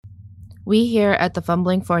We here at the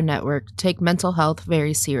Fumbling For Network take mental health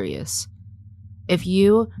very serious. If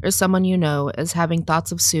you or someone you know is having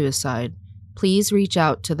thoughts of suicide, please reach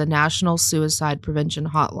out to the National Suicide Prevention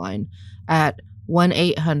Hotline at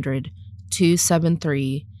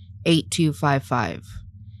 1-800-273-8255.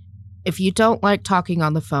 If you don't like talking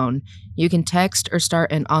on the phone, you can text or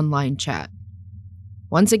start an online chat.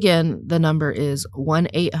 Once again, the number is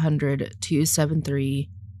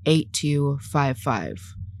 1-800-273-8255.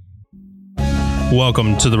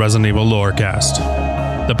 Welcome to the Resident Evil Lorecast,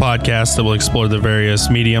 the podcast that will explore the various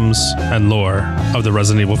mediums and lore of the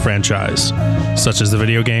Resident Evil franchise, such as the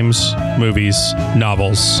video games, movies,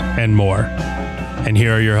 novels, and more. And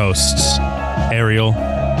here are your hosts, Ariel,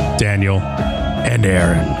 Daniel, and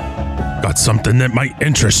Aaron. Got something that might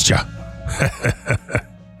interest you.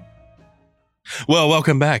 Well,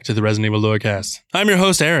 welcome back to the Resident Evil Lorecast. I'm your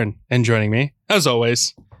host, Aaron, and joining me, as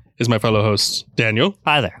always, is my fellow host, Daniel.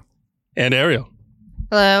 Hi there. And Ariel.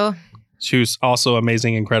 Hello. Who's also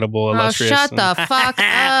amazing, incredible, illustrious. Oh, shut the fuck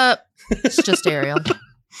up. It's just Ariel.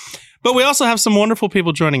 But we also have some wonderful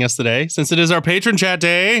people joining us today, since it is our Patron Chat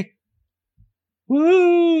Day.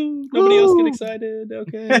 Woo! Nobody else get excited.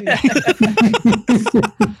 Okay.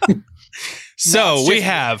 So we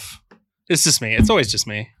have... It's just me. It's always just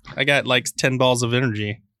me. I got like 10 balls of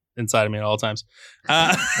energy inside of me at all times.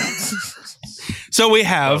 So we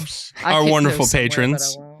have our wonderful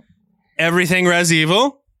patrons. Everything Res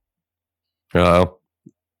Evil. Hello.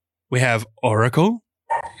 We have Oracle.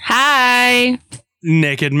 Hi.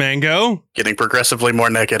 Naked Mango. Getting progressively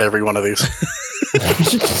more naked every one of these.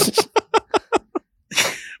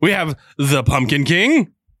 We have the Pumpkin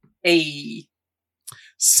King. Hey.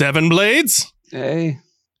 Seven Blades. Hey.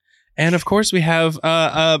 And of course, we have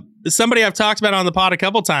somebody I've talked about on the pod a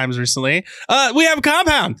couple times recently. We have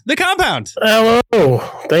Compound. The Compound. Hello.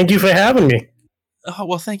 Thank you for having me. Oh,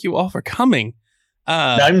 well, thank you all for coming.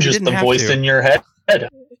 I'm just the voice in your head.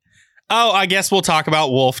 Oh, I guess we'll talk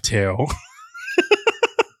about Wolf, too.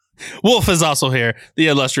 Wolf is also here. The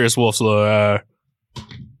illustrious Wolf's Aaron,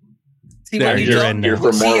 what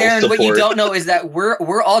you don't know is that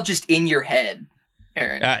we're all just in your head,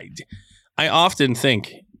 Aaron. I often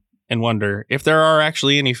think and wonder if there are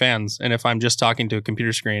actually any fans, and if I'm just talking to a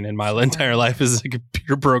computer screen and my entire life is a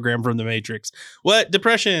computer program from the Matrix. What?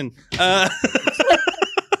 Depression.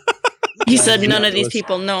 You said none of these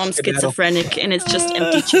people know I'm schizophrenic and it's just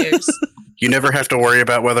empty chairs. You never have to worry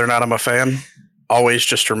about whether or not I'm a fan. Always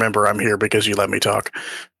just remember I'm here because you let me talk.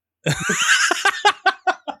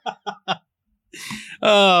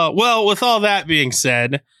 Well, with all that being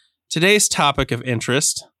said, today's topic of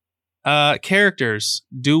interest, characters.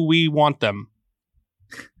 Do we want them?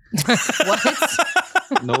 What?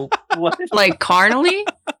 Nope. What? Like carnally?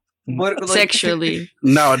 What, like, sexually?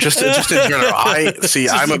 No, just in general. I'm a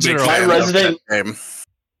big fan of that game.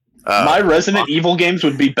 My Resident Evil games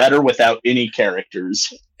would be better without any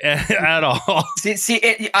characters. At all.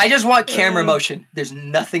 I just want camera motion. There's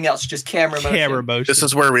nothing else, just camera motion. This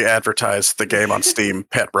is where we advertise the game on Steam,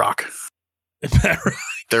 Pet Rock.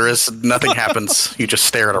 There is nothing happens. You just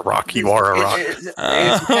stare at a rock. You are a rock.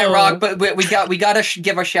 It's Pet Rock, but we got to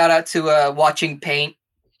give a shout out to watching Paint.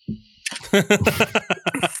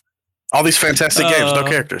 All these fantastic games, no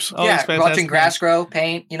characters. Yeah, watching grass grow,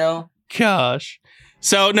 Paint, you know. Gosh.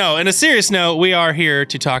 So, no, in a serious note, we are here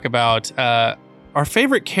to talk about our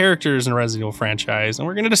favorite characters in the Resident Evil franchise, and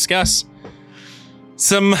we're going to discuss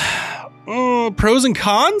some pros and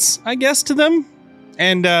cons, I guess, to them.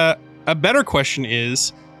 And a better question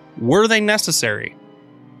is, were they necessary?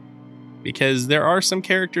 Because there are some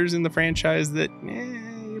characters in the franchise that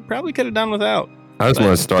you probably could have done without. I just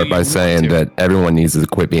want to start by saying that everyone needs to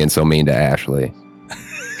quit being so mean to Ashley.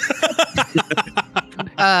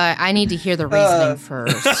 I need to hear the reasoning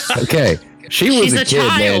first. Okay. She's a kid,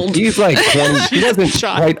 child. Man. She's like 20. She wasn't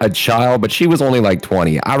quite a child, but she was only like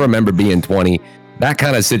 20. I remember being 20. That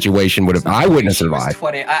kind of situation I wouldn't have survived.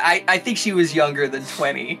 20. I think she was younger than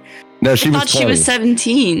 20. No, she was 20. She was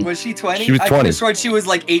 17. Was she 20? She was 20. I sworn she was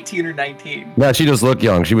like 18 or 19. No, she just looked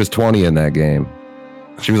young. She was 20 in that game.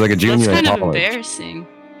 She was like a junior in college. That's kind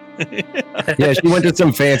of embarrassing. Yeah, she went to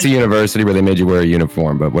some fancy university where they made you wear a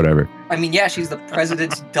uniform, but whatever. I mean, yeah, she's the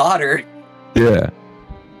president's daughter. Yeah.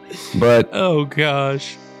 But oh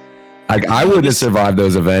gosh, I wouldn't have survived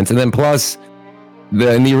those events. And then plus,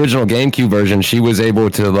 in the original GameCube version, she was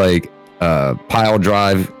able to like pile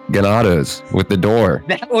drive Ganados with the door.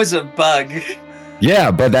 That was a bug.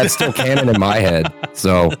 Yeah, but that's still canon in my head.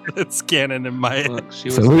 So it's canon in my head.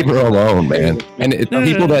 So leave her alone, man. And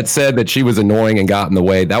people that said that she was annoying and got in the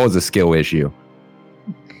way, that was a skill issue.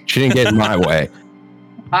 She didn't get in my way.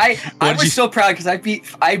 I was so proud because I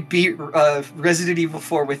beat Resident Evil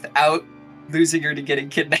 4 without losing her to getting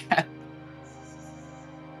kidnapped.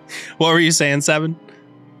 What were you saying, Seven?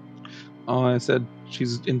 Oh, I said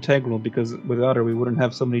she's integral because without her we wouldn't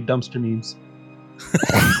have so many dumpster memes.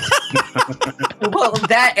 Well,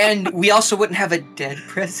 that, and we also wouldn't have a dead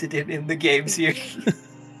president in the game series.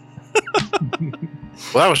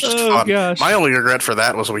 Well, that was just fun. Gosh. My only regret for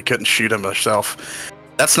that was we couldn't shoot him ourselves.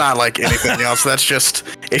 That's not like anything else. That's just,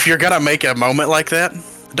 if you're gonna make a moment like that,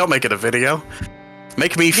 don't make it a video.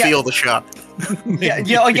 Make me feel the shot.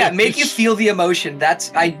 Make you feel the emotion.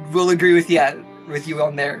 I will agree with you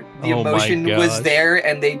on there. The emotion was there,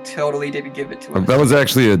 and they totally didn't give it to him. That was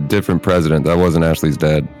actually a different president. That wasn't Ashley's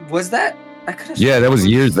dad. Was that? I could have. Yeah, that was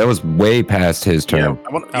years. That was way past his term.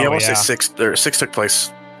 I want to say six took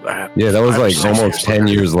place. Yeah, that was like almost 10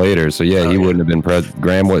 years later. So yeah, he wouldn't have been president.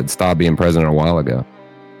 Graham would stop being president a while ago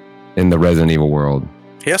in the Resident Evil world.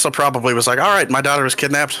 He also probably was like, all right, my daughter was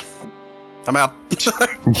kidnapped. I'm out.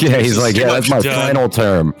 Yeah, he's like, yeah, that's my final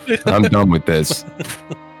term. I'm done with this.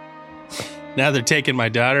 Now they're taking my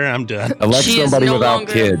daughter. I'm done. Elect somebody without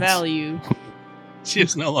kids. Value. She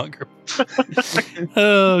is no longer.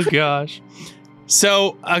 Oh gosh.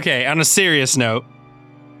 So okay, on a serious note,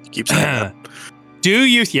 keep saying that. Do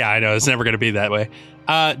you? Yeah, I know it's never going to be that way.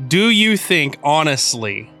 Do you think,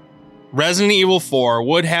 honestly, Resident Evil 4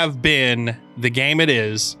 would have been the game it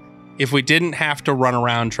is if we didn't have to run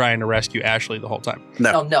around trying to rescue Ashley the whole time?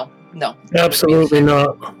 No. Absolutely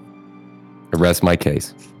not. Arrest my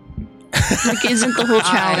case. Like, isn't the whole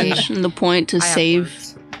challenge and the point to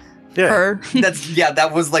save her?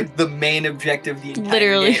 That was like the main objective of the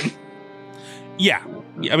entire game. Yeah.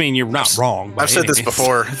 I mean, you're not wrong. I've said this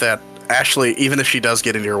before, that Ashley, even if she does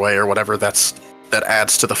get in your way or whatever, that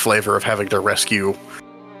adds to the flavor of having to rescue,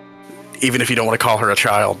 even if you don't want to call her a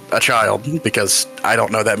child, because I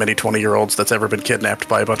don't know that many 20-year-olds that's ever been kidnapped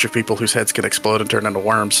by a bunch of people whose heads can explode and turn into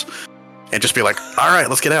worms, and just be like, all right,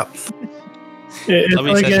 let's get out.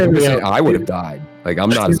 I would have died. Like, I'm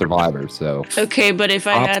not a survivor, so. Okay, but if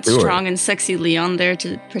I had strong and sexy Leon there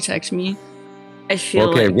to protect me, I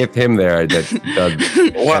feel with him there,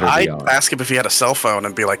 well, I'd ask him if he had a cell phone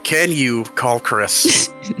and be like, can you call Chris?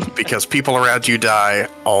 Because people around you die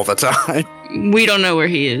all the time. We don't know where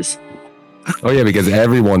he is. Oh, yeah, because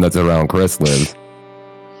everyone that's around Chris lives.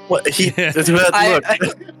 What? That's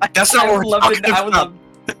not what we're talking about.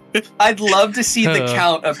 I'd love to see the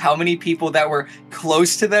count of how many people that were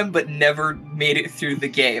close to them but never made it through the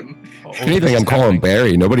game. If anything, I'm calling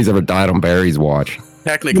Barry. Nobody's ever died on Barry's watch.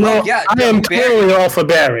 Technically, I am totally all for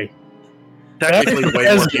Barry. Technically,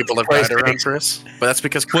 way more people have died around Chris, but that's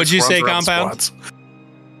because Chris What'd you say, runs around Compound? squads.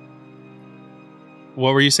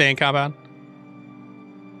 What were you saying, Compound?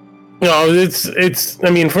 No, it's. I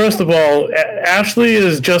mean, first of all, Ashley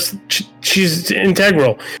is she's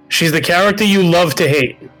integral. She's the character you love to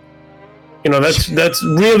hate. You know, that's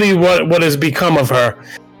really what has become of her.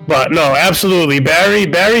 But no, absolutely,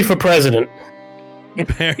 Barry for president.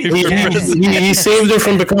 He saved her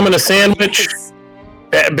from becoming a sandwich.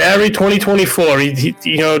 Barry 2024. He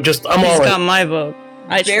just I'm all in. He's got my vote.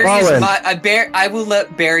 I will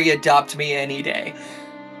let Barry adopt me any day.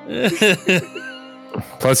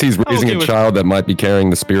 Plus, he's raising a child that might be carrying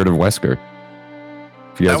the spirit of Wesker.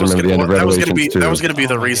 If you guys remember the end of Revelations 2. That was going to be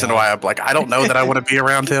the reason why I'm like, I don't know that I want to be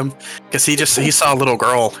around him, because he saw a little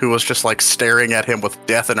girl who was just like staring at him with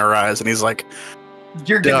death in her eyes, and he's like,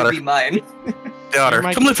 "You're going to be mine." Daughter,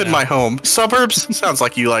 come live in my home. Suburbs? Sounds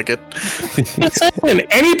like you like it. And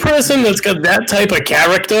any person that's got that type of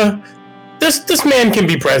character, this man can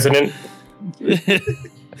be president.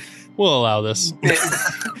 We'll allow this.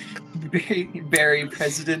 Barry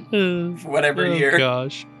president, whatever year.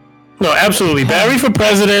 Gosh. No, absolutely. Barry for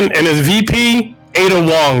president and his VP, Ada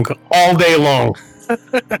Wong, all day long.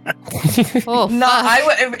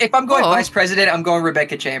 If I'm going vice president, I'm going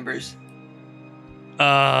Rebecca Chambers.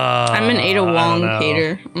 I'm an Ada Wong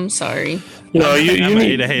hater. I'm sorry. No, you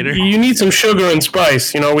need Ada hater. You need some sugar and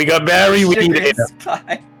spice. You know, we got Barry, we need Ada.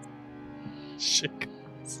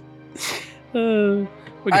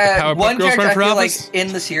 One character I feel like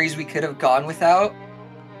in the series we could have gone without,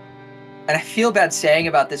 and I feel bad saying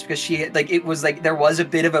about this because there was a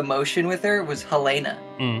bit of emotion with her, was Helena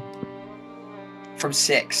from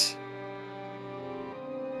 6.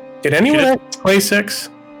 Did anyone play 6?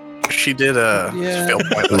 She did. I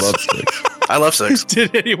love 6.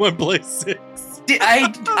 Did anyone play 6?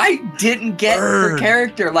 I didn't get her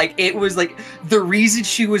character. Like, it was like the reason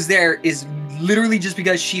she was there is literally just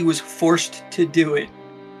because she was forced to do it.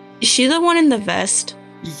 Is she the one in the vest?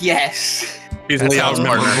 Yes. She's Leon's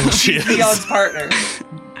partner. She's Leon's partner.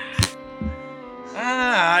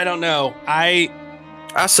 I don't know.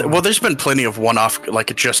 Well, there's been plenty of one-off,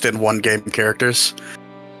 like just in one game characters.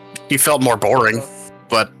 He felt more boring,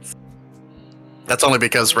 but that's only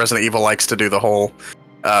because Resident Evil likes to do the whole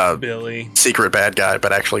Billy secret bad guy,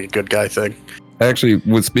 but actually a good guy thing. Actually,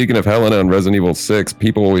 speaking of Helena and Resident Evil 6,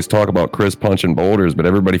 people always talk about Chris punching boulders, but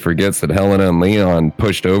everybody forgets that Helena and Leon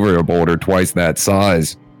pushed over a boulder twice that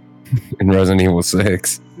size in Resident Evil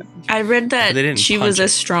 6. I read that she was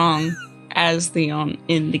as strong as Leon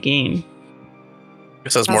in the game.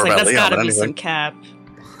 It says more about that's Leon gotta than be anything. some cap.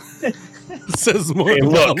 It says more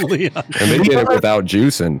about Leon. And they did it without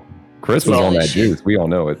juicing. Chris was on that juice. We all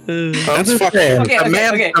know it. That's fucking. A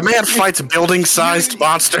man fights building-sized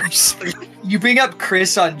monsters. You bring up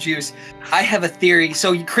Chris on juice. I have a theory.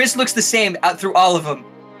 So Chris looks the same out through all of them,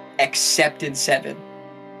 except in 7.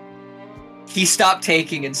 He stopped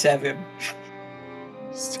taking in 7.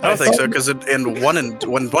 I don't think so, because in 1 and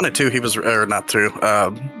 2 he was, or not 2. I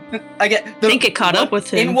think it caught up with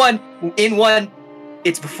him. In one,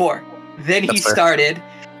 it's before. Then he started,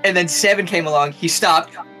 and then 7 came along. He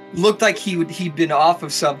stopped. Looked like he'd been off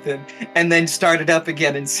of something, and then started up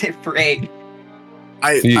again and for 8.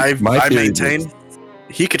 I maintain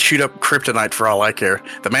he could shoot up kryptonite for all I care.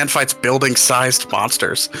 The man fights building-sized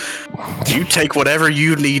monsters. You take whatever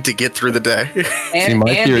you need to get through the day. See,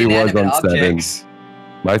 my theory was on objects. 7.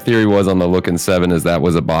 My theory was on the look in 7 is that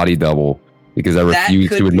was a body double because I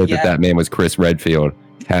refused to admit that man was Chris Redfield.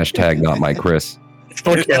 Hashtag not my Chris.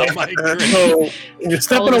 Okay. So you're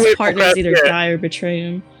stepping away from Chris either die or betray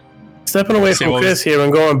him. Stepping away from Chris here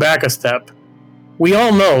and going back a step. We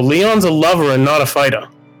all know Leon's a lover and not a fighter.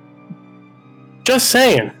 Just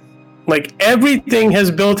saying. Like, everything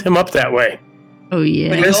has built him up that way. Oh, yeah.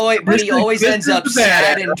 But he always ends up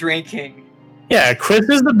sad and drinking. Yeah, Chris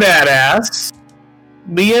is the badass.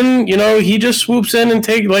 Leon, he just swoops in and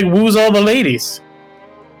woos all the ladies.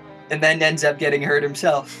 And then ends up getting hurt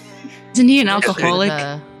himself. Isn't he an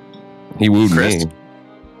alcoholic? He wooed me.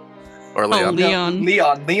 Or Leon.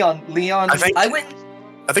 Leon.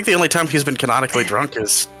 I think the only time he's been canonically drunk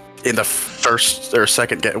is in the first or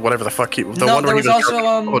second game, whatever the fuck one where he was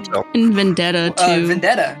also in Vendetta too.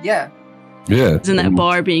 Vendetta, yeah. Yeah. He's in that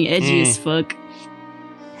bar being edgy as fuck.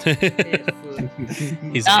 I'm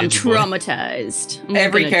traumatized.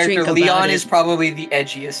 Every character, Leon is probably the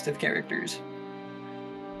edgiest of characters.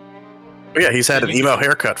 Oh, yeah, he's had an emo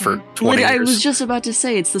haircut for 20 years. I was just about to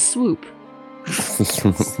say it's the swoop.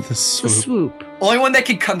 The swoop. Only one that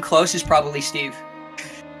can come close is probably Steve.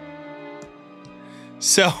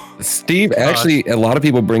 So Steve, actually, a lot of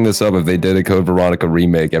people bring this up if they did a Code Veronica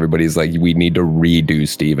remake. Everybody's like, we need to redo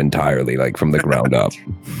Steve entirely, like from the ground up.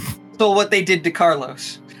 So what they did to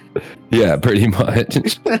Carlos. Yeah, pretty much.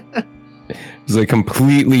 It's like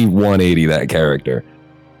completely 180 that character.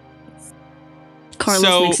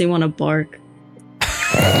 Carlos makes me want to bark.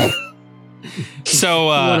 So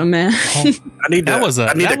what a man. I need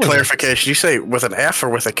a clarification. You say with an F or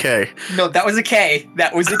with a K? No, that was a K.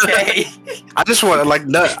 That was a K. I just wanted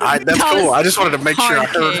that's cool. I just wanted to make sure I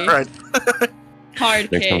heard it right.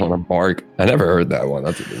 Hard Makes K. me want to bark. I never heard that one.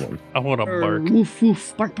 That's a good one. I want to bark. Woof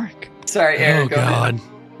woof, bark bark. Sorry, Aaron. Oh God.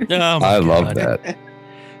 I love that.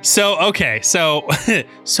 So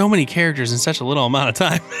so many characters in such a little amount of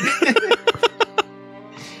time.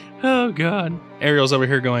 Oh God. Ariel's over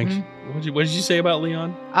here going, what did you say about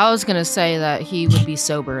Leon? I was gonna say that he would be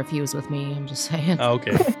sober if he was with me. I'm just saying. Oh,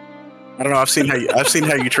 okay. I don't know. I've seen how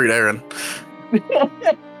you treat Aaron.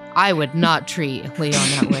 I would not treat Leon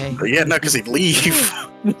that way. Yeah, no, because he'd leave.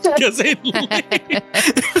 Because he'd leave.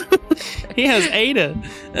 He has Ada.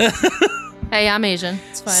 Hey, I'm Asian.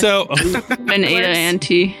 It's fine. So an Ada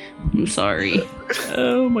auntie. I'm sorry.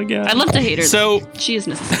 Oh my God. I love to hate her. So she is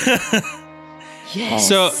necessary. Yes.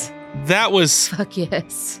 So that was fuck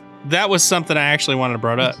yes. That was something I actually wanted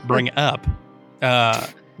to bring up.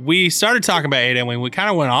 We started talking about Ada and we kind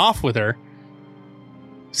of went off with her.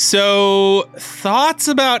 So thoughts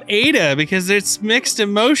about Ada, because it's mixed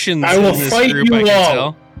emotions. I will in this fight group, you I can all.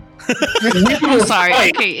 tell. I'm sorry.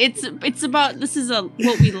 Okay, it's about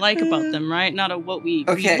what we like about them, right? Not a what we.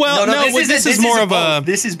 Okay. Well, this is more of a.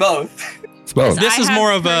 This is both. It's both. This is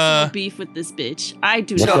more of a beef with this bitch. I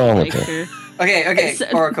do What's not wrong like with her. Okay,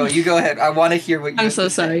 Oracle, you go ahead. I want to hear what you I'm so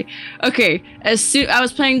sorry. Okay, I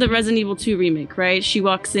was playing the Resident Evil 2 remake, right? She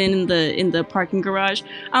walks in the parking garage.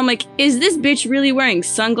 I'm like, is this bitch really wearing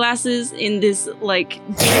sunglasses in this like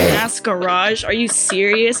ass garage? Are you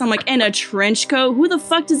serious? I'm like, and a trench coat? Who the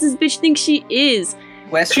fuck does this bitch think she is?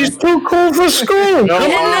 West. She's too cool for school. No,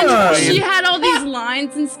 Come on. She had all these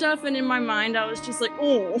lines and stuff, and in my mind, I was just like,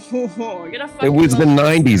 oh, get a fucking. It was the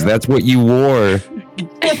 '90s. That's what you wore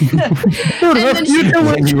Dude, her then future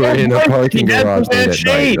when you were in a parking garage late at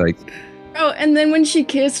night. Like, Oh, and then when she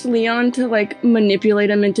kissed Leon to like manipulate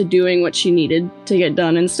him into doing what she needed to get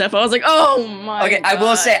done and stuff, I was like, "Oh my!" Okay, God, I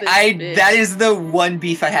will say, bitch. that is the one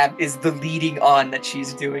beef I have is the leading on that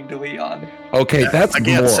she's doing to Leon. okay, that's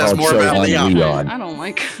Again, more says more also about on Leon. Leon. I don't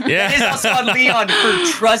like her. It is Yeah. also on Leon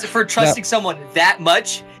for trusting someone that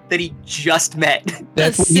much that he just met.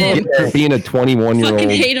 That's what That's you it. get for being a 21-year-old. Fucking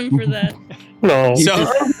hate him for that. No, So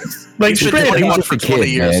like He's been straight 21 up. for He was a 20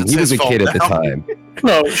 kid, years. man. It's He was his a fault kid at the now. time.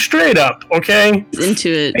 No, straight up. Okay.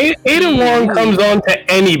 Into it. Ada Wong comes on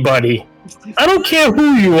to anybody. I don't care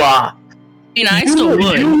who you are. I mean, I still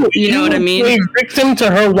would. You know what I mean? Play victim to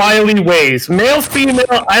her wily ways. Male, female,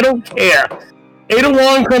 I don't care. Ada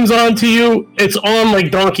Wong comes on to you, it's on like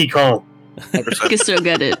Donkey Kong. I can still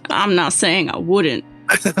get it. I'm not saying I wouldn't,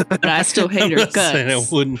 but I still hate I'm her not saying I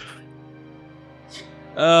guts. wouldn't.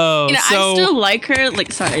 Oh, You know, so I still like her.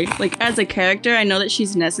 Like, sorry, like as a character, I know that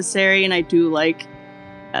she's necessary, and I do like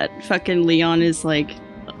that. Fucking Leon is like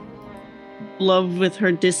love with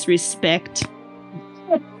her disrespect.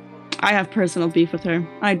 I have personal beef with her.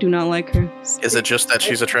 I do not like her. Is it just that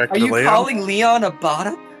she's Are attracted to you Leon? calling Leon a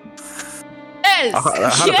bottom? Yes,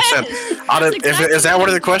 100%. yes. Is that one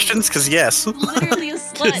of the questions? Because yes. Literally a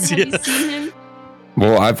slut. Have you seen him?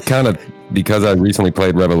 Well, I've kind of, because I recently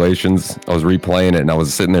played Revelations, I was replaying it and I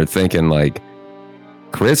was sitting there thinking, like,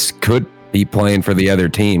 Chris could be playing for the other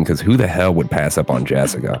team because who the hell would pass up on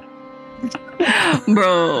Jessica?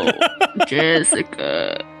 Bro,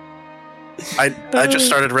 Jessica. I just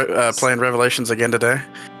started playing Revelations again today.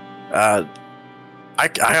 I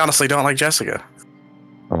honestly don't like Jessica.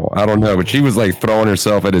 Oh, I don't know, but she was like throwing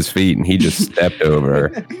herself at his feet and he just stepped over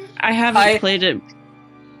her. I haven't played it.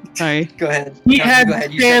 Sorry. Go ahead. He No, had go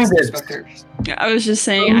ahead. You said standards. spoke first. I was just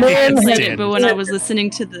saying I Man haven't played had it, but when I was listening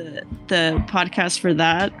to the podcast for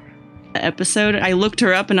that episode, I looked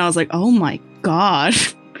her up and I was like, oh my god.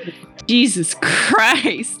 Jesus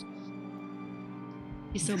Christ.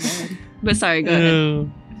 She's so bad. But sorry, go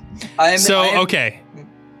ahead. Okay.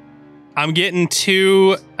 I'm getting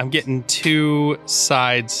two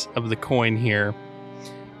sides of the coin here.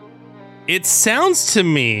 It sounds to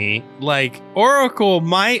me like Oracle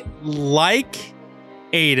might like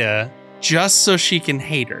Ada just so she can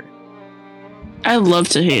hate her. I love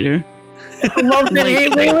to hate her. Love and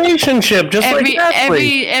hate relationship, just like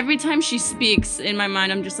Ashley. every time she speaks, in my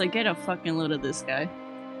mind, I'm just like, get a fucking load of this guy.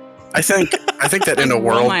 I think that in a Roll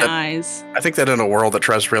world my that eyes. I think that in a world that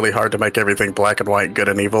tries really hard to make everything black and white, good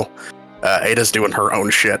and evil, Ada's doing her own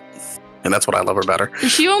shit, and that's what I love about her.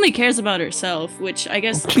 She only cares about herself, which I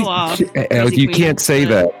guess go off. You Crazy can't queen, say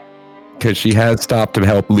but that because she has stopped to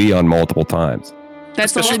help Leon multiple times.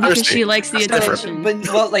 That's That's only just because thirsty. she likes the That's different. attention.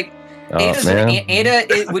 But well, like Oh, Ada, man.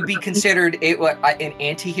 it would be considered an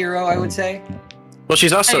anti-hero, I would say. Well,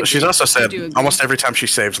 she's also I said do agree. almost every time she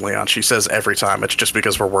saves Leon, she says every time it's just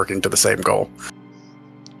because we're working to the same goal.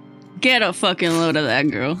 Get a fucking load of that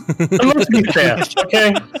girl. And let's be fair,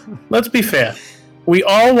 okay? Let's be fair. We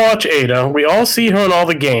all watch Ada. We all see her in all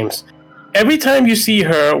the games. Every time you see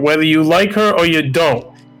her, whether you like her or you don't,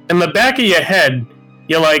 in the back of your head,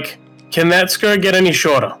 you're like, can that skirt get any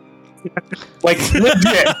shorter? Like,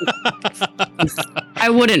 legit. I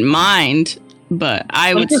wouldn't mind, but I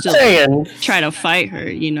I'm would just still saying. try to fight her,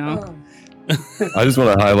 you know? I just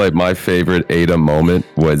want to highlight my favorite Ada moment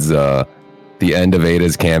was the end of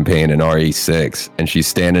Ada's campaign in RE6, and she's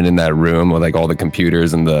standing in that room with like all the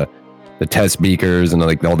computers and the test beakers and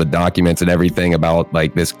like all the documents and everything about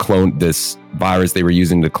like this virus they were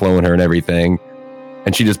using to clone her and everything,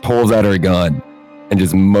 and she just pulls out her gun and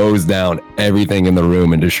just mows down everything in the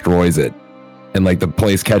room and destroys it. And like the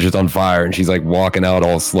place catches on fire and she's like walking out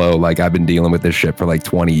all slow. Like, I've been dealing with this shit for like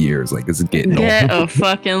 20 years. Like, this is getting Get old. a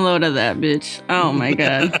fucking load of that bitch. Oh my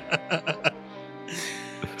god.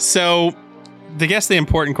 So, I guess the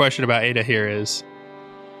important question about Ada here is,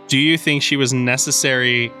 do you think she was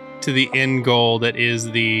necessary to the end goal that is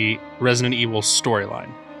the Resident Evil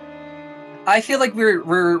storyline? I feel like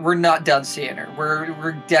we're not done seeing her.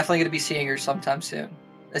 We're definitely going to be seeing her sometime soon,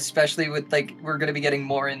 especially with like we're going to be getting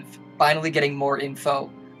finally getting more info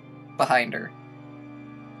behind her.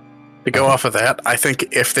 To go off of that, I think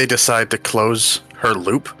if they decide to close her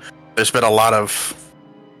loop, there's been a lot of,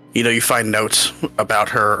 you find notes about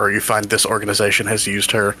her, or you find this organization has used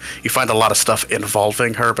her. You find a lot of stuff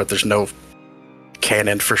involving her, but there's no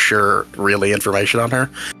canon for sure, really information on her.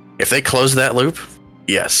 If they close that loop,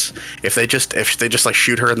 Yes. If they just like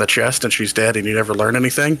shoot her in the chest and she's dead and you never learn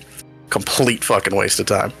anything, complete fucking waste of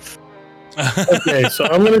time. Okay, so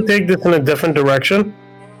I'm going to take this in a different direction.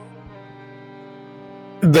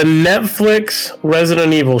 The Netflix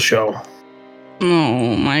Resident Evil show.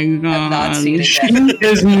 Oh my god. I've not seen it She yet.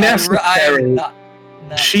 is necessary.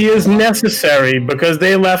 She is necessary because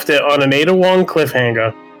they left it on an Ada Wong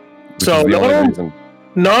cliffhanger. Which So is the only reason.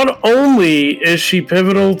 not only is she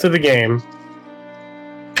pivotal to the game,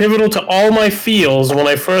 pivotal to all my feels when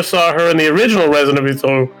I first saw her in the original Resident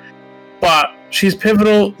Evil 2, but she's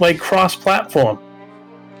pivotal like cross-platform.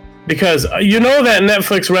 Because you know that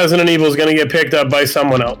Netflix Resident Evil is going to get picked up by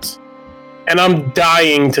someone else. And I'm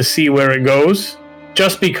dying to see where it goes,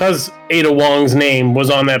 just because Ada Wong's name was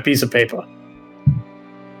on that piece of paper.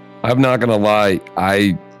 I'm not going to lie.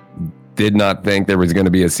 I did not think there was going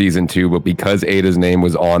to be a season 2, but because Ada's name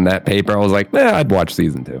was on that paper, I was like, I'd watch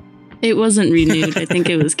season 2. It wasn't renewed. I think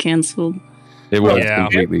it was canceled. It was Yeah.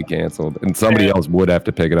 completely canceled. And somebody else would have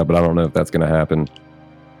to pick it up, but I don't know if that's going to happen.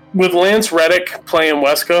 With Lance Reddick playing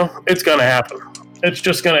Wesker, it's going to happen.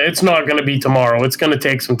 It's not going to be tomorrow. It's going to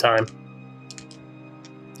take some time.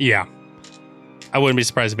 Yeah. I wouldn't be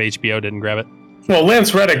surprised if HBO didn't grab it. Well,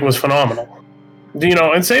 Lance Reddick was phenomenal.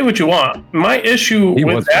 And say what you want. My issue He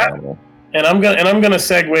with was that, phenomenal. and I'm gonna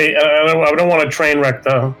segue. I don't want to train wreck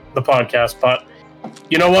the podcast, but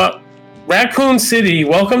you know what? Raccoon City,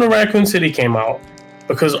 Welcome to Raccoon City came out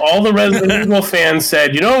because all the Resident Evil fans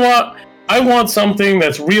said, you know what? I want something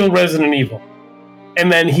that's real Resident Evil.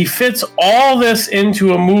 And then he fits all this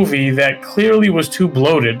into a movie that clearly was too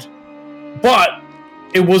bloated, but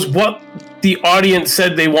it was what the audience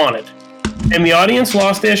said they wanted. And the audience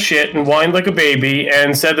lost their shit and whined like a baby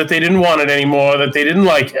and said that they didn't want it anymore, that they didn't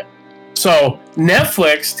like it. So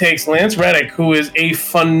Netflix takes Lance Reddick, who is a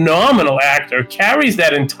phenomenal actor, carries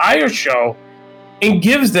that entire show, and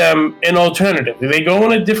gives them an alternative. They go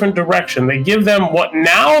in a different direction. They give them what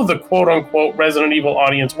now the quote-unquote Resident Evil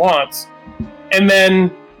audience wants. And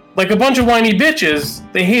then, like a bunch of whiny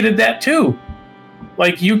bitches, they hated that too.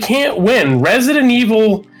 Like, you can't win. Resident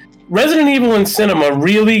Evil in cinema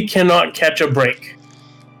really cannot catch a break.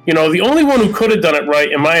 The only one who could have done it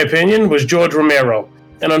right, in my opinion, was George Romero.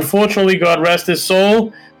 And unfortunately, God rest his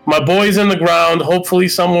soul, my boy's in the ground. Hopefully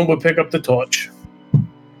someone will pick up the torch.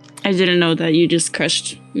 I didn't know that. You just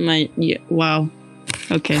crushed my... Yeah, wow.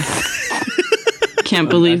 Okay. Can't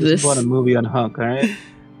believe I this. just bought a movie on Hunk, all right?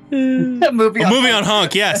 A movie on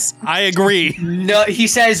Hunk, yes. I agree. No, he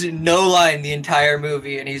says no line the entire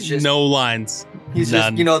movie, and he's just No lines. He's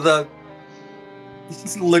None. just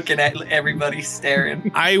he's looking at everybody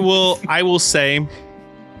staring. I will say,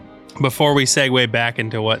 before we segue back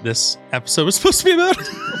into what this episode was supposed to be about,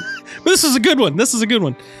 but this is a good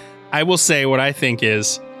one. I will say what I think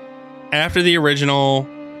is, after the original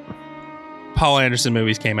Paul Anderson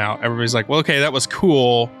movies came out, everybody's like, well, okay, that was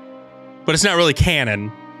cool, but it's not really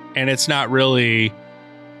canon, and it's not really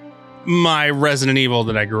my Resident Evil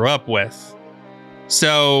that I grew up with.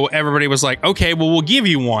 So everybody was like, okay, well, we'll give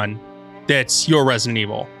you one that's your Resident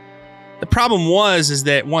Evil. The problem is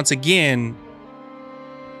that once again,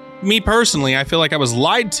 me personally, I feel like I was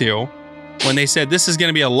lied to when they said this is going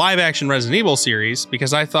to be a live action Resident Evil series,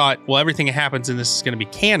 because I thought, well, everything that happens in this is going to be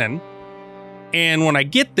canon. And when I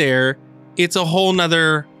get there, it's a whole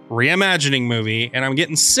nother reimagining movie, and I'm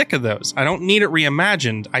getting sick of those. I don't need it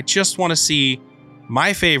reimagined. I just want to see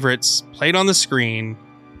my favorites played on the screen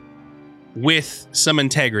with some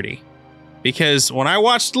integrity. Because when I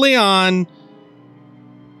watched Leon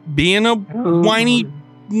being a whiny,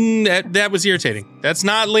 that was irritating. That's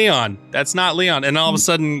not Leon. And all of a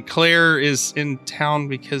sudden, Claire is in town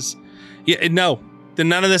because,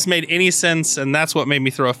 none of this made any sense. And that's what made me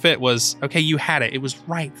throw a fit was, okay, you had it. It was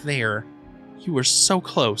right there. You were so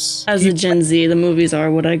close. As a Gen Z, the movies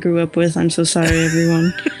are what I grew up with. I'm so sorry,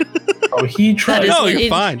 everyone. Oh, he tried. No, you're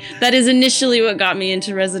fine. That is initially what got me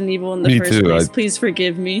into Resident Evil in the first place. Please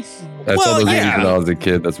forgive me. I saw those movies when I was a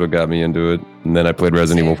kid. That's what got me into it. And then I played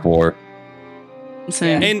Resident Evil 4.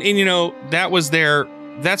 Same. And that was their...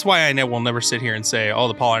 That's why I will never sit here and say, all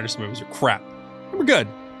the Paul Anderson movies are crap. They were good.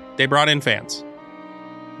 They brought in fans.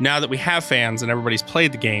 Now that we have fans and everybody's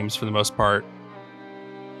played the games for the most part,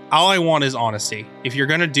 all I want is honesty. If you're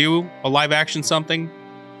going to do a live action something,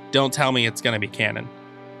 don't tell me it's going to be canon.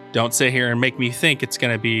 Don't sit here and make me think it's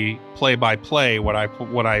going to be play by play what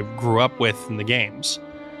I grew up with in the games.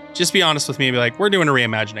 Just be honest with me and be like, we're doing a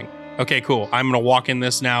reimagining. Okay, cool. I'm going to walk in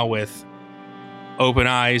this now with open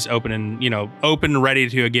eyes, open and ready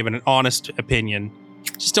to give an honest opinion.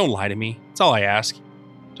 Just don't lie to me. That's all I ask.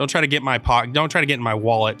 Don't try to get in my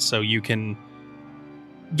wallet so you can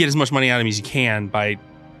get as much money out of him as you can by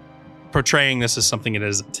portraying this as something it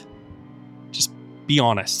isn't. Just be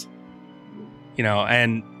honest.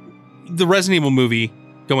 And the Resident Evil movie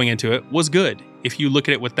going into it was good. If you look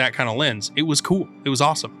at it with that kind of lens, it was cool. It was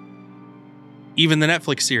awesome. Even the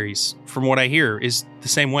Netflix series, from what I hear, is the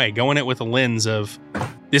same way. Go in it with a lens of,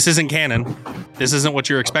 this isn't canon. This isn't what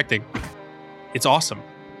you're expecting. It's awesome.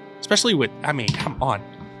 Especially with, come on.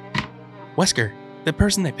 Wesker, the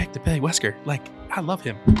person they picked to play Wesker, I love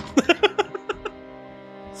him.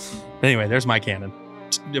 Anyway, there's my canon.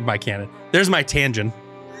 There's my tangent.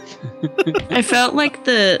 I felt like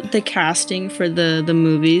the casting for the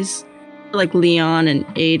movies, like Leon and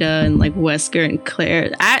Ada and like Wesker and Claire,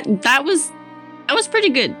 that was pretty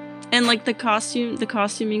good. And like the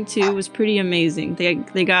costuming too was pretty amazing.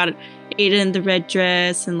 They got Ada in the red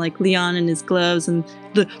dress and like Leon in his gloves and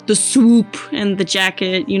the swoop and the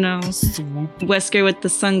jacket, Wesker with the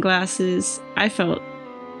sunglasses. I felt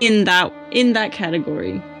in that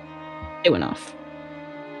category, it went off.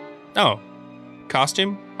 Oh,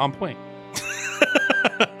 costume on point.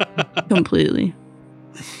 Completely.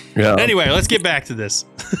 Yeah. Anyway, let's get back to this.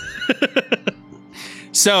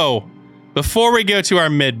 So, before we go to our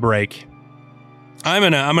mid break, I'm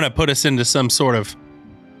gonna put us into some sort of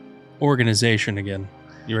organization again.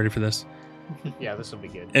 You ready for this? Yeah, this will be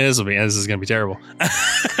good. This is gonna be terrible.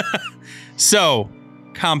 So,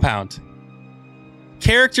 Compound.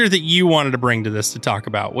 Character that you wanted to bring to this to talk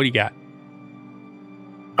about. What do you got?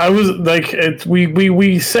 I was like,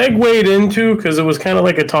 we segued into, because it was kind of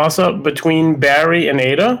like a toss up between Barry and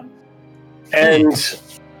Ada, and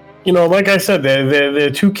like I said, they're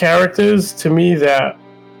two characters to me that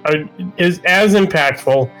is as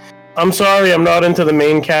impactful. I'm sorry, I'm not into the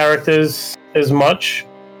main characters as much.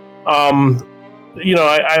 I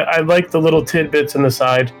like the little tidbits in the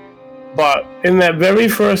side, but in that very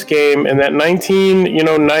first game, in that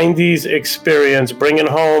 90s experience, bringing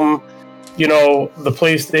home the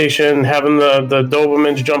PlayStation, having the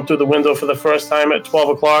Dobermans jump through the window for the first time at 12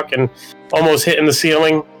 o'clock and almost hitting the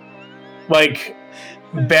ceiling. Like,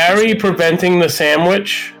 Barry preventing the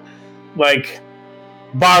sandwich,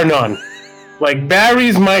 bar none.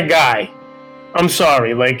 Barry's my guy. I'm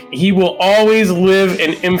sorry. He will always live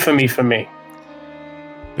in infamy for me.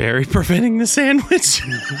 Barry preventing the sandwich?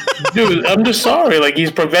 Dude, I'm just sorry. He's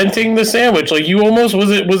preventing the sandwich. You almost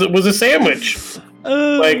was a sandwich.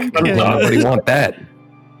 I'm sorry. Want that?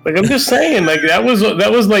 I'm just saying, that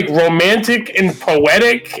was romantic and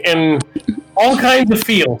poetic and all kinds of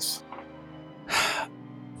feels.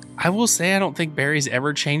 I will say I don't think Barry's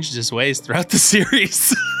ever changed his ways throughout the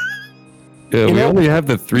series. Yeah, we only have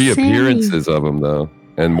the 3 appearances of him though,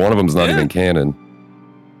 and one of them's not even canon.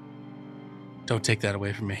 Don't take that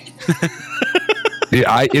away from me.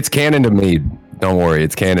 It's canon to me. Don't worry,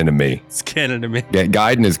 it's canon to me. It's canon to me. Yeah,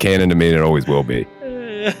 Gaiden is canon to me, and it always will be.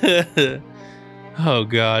 Oh,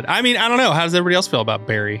 God. I don't know. How does everybody else feel about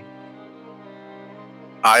Barry?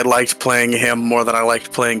 I liked playing him more than I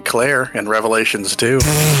liked playing Claire in Revelations 2.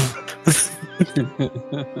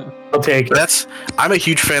 I'll take it. I'm a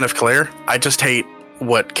huge fan of Claire. I just hate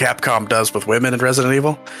what Capcom does with women in Resident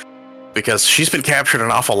Evil, because she's been captured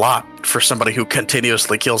an awful lot for somebody who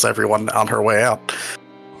continuously kills everyone on her way out.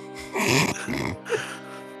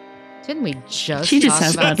 Didn't we just? She just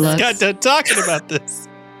has bad luck. Got done talking about this.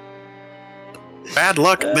 Bad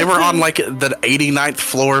luck. They were on the 89th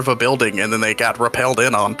floor of a building, and then they got rappelled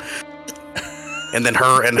in on. And then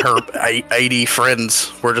her and her 80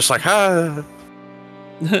 friends were just like, ah.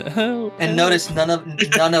 And notice none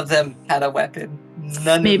of them had a weapon.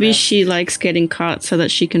 Maybe she likes getting caught so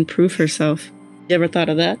that she can prove herself. You ever thought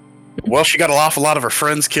of that? Well, she got an awful lot of her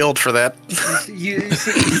friends killed for that. You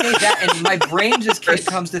say that, and my brain just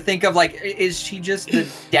comes to think of is she just the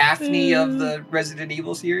Daphne of the Resident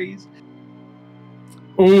Evil series?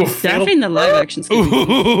 Oof. Daphne in the live action.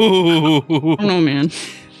 Oh no, man.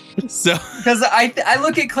 So, because I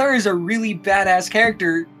look at Claire as a really badass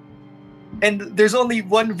character, and there's only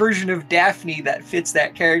one version of Daphne that fits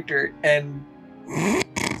that character, and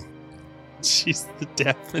she's the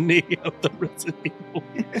Daphne of the Resident Evil.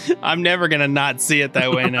 I'm never gonna not see it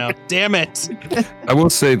that way now. Damn it! I will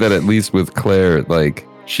say that at least with Claire,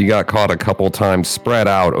 she got caught a couple times, spread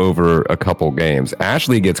out over a couple games.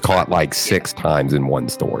 Ashley gets caught 6 times in one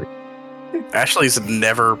story. Ashley's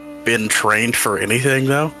never been trained for anything,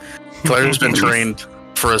 though. Claire's been trained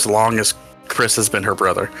for as long as Chris has been her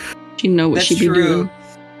brother. She know what she'd be doing.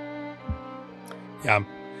 Yeah.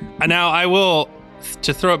 Now, I will,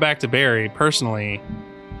 to throw it back to Barry, personally,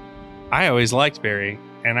 I always liked Barry,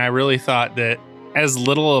 and I really thought that as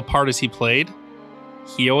little a part as he played,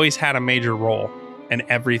 he always had a major role in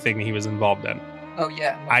everything that he was involved in. Oh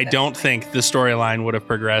yeah. I don't think the storyline would have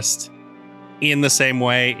progressed in the same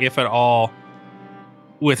way, if at all,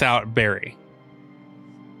 without Barry.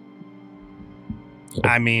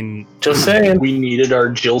 I mean, Just saying. We needed our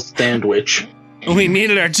Jill sandwich. we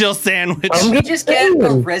needed our Jill sandwich. Can we just get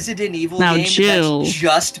a Resident Evil Now, game Jill. that's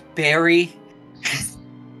just Barry?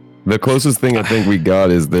 The closest thing I think we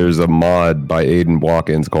got is there's a mod by Aiden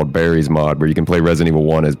Watkins called Barry's Mod where you can play Resident Evil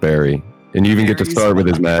 1 as Barry. And you even get to Barry's start with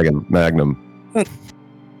his Mod. Magnum.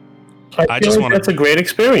 I feel like that's a great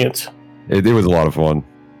experience. It was a lot of fun.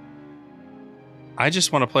 I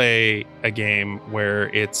just want to play a game where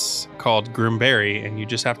it's called Groom Barry, and you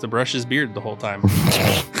just have to brush his beard the whole time.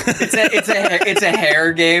 It's a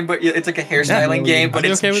hair game, but it's like a hairstyling game, but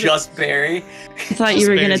it's okay with just Barry. I thought you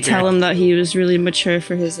were going to tell him that he was really mature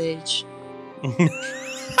for his age.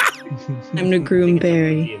 I'm the groom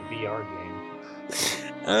Barry.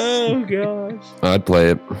 Oh, gosh. I'd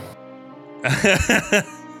play it.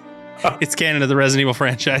 It's canon of the Resident Evil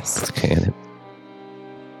franchise. It's canon.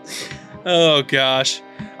 Oh, gosh.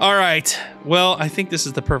 All right. Well, I think this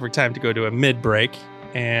is the perfect time to go to a mid-break.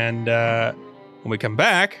 And when we come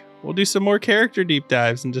back, we'll do some more character deep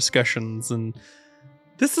dives and discussions. And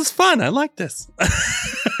this is fun. I like this.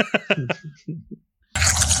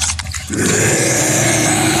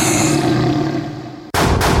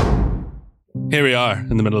 Here we are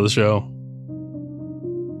in the middle of the show.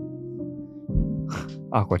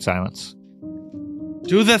 Awkward silence.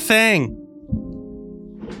 Do the thing.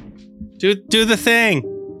 Do the thing.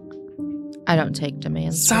 I don't take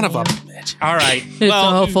demands. Son of from a you. bitch. All right. It's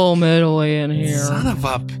a full middle in here. Son of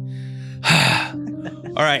a.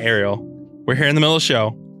 All right, Ariel. We're here in the middle of the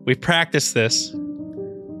show. We've practiced this.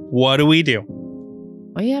 What do? We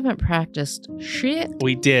haven't practiced shit.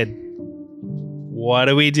 We did. What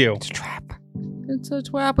do? It's a trap. It's a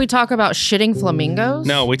trap. We talk about shitting flamingos?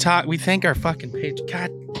 No, we thank our fucking page.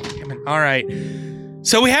 God damn it. All right.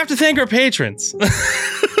 So we have to thank our patrons.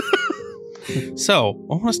 So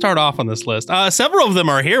I want to start off on this list. Several of them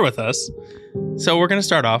are here with us. So we're going to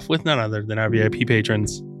start off with none other than our VIP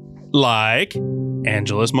patrons, like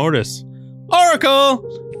Angelus Mortis, Oracle,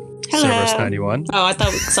 Hello. Cerberus 91. Oh, I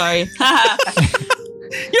thought. Sorry.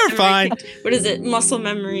 You're fine. What is it? Muscle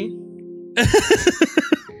memory.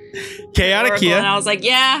 Chaotic Oracle, Kia, and I was like,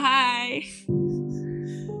 yeah, hi.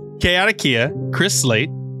 Chaotic Kia, Chris Slate,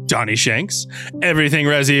 Donnie Shanks, Everything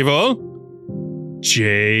Res Evil,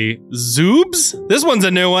 Jay Zoobs. This one's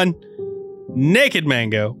a new one. Naked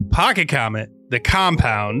Mango, Pocket Comet, The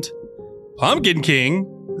Compound, Pumpkin King,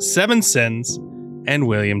 Seven Sins, and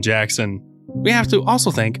William Jackson. We have to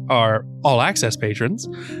also thank our all access patrons,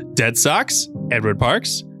 Dead Socks, Edward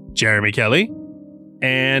Parks, Jeremy Kelly,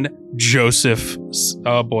 and Joseph.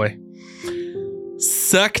 Oh boy.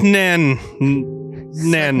 Sucknen.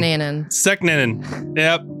 Sucknen.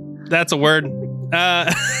 Yep, that's a word.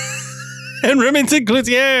 And Remington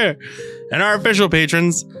Cloutier. And our official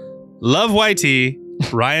patrons, Love YT,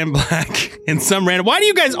 Ryan Black, and some random. Why do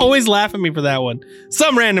you guys always laugh at me for that one?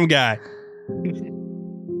 Some random guy.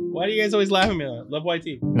 Why do you guys always laugh at me? Love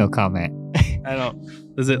YT. No comment. I don't.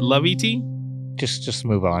 Is it Love ET? Just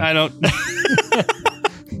move on. I don't.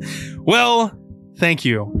 Well, thank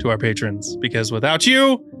you to our patrons, because without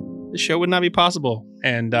you, the show would not be possible,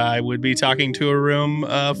 and I would be talking to a room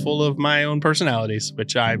full of my own personalities,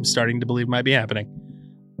 which I'm starting to believe might be happening.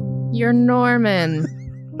 You're Norman.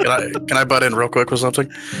 Can I butt in real quick with something?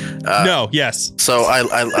 No, yes. So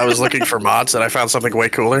I was looking for mods and I found something way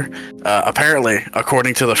cooler. Apparently,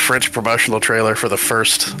 according to the French promotional trailer for the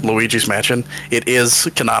first Luigi's Mansion, it is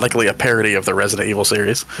canonically a parody of the Resident Evil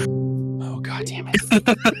series. Oh, god damn it.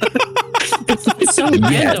 It's so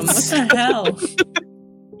random. What the hell?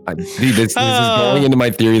 Dude, this is going into my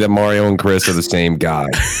theory that Mario and Chris are the same guy.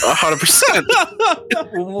 100%.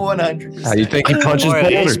 100%. How do you think he punches Or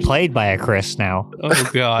it is boulders? played by a Chris now. Oh,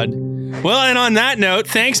 God. Well, and on that note,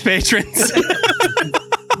 thanks, patrons.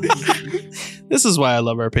 This is why I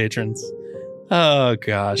love our patrons. Oh,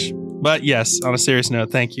 gosh. But yes, on a serious note,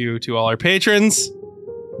 thank you to all our patrons.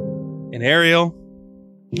 And Ariel.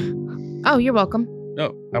 Oh, you're welcome.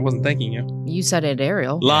 No, I wasn't thanking you. You said it,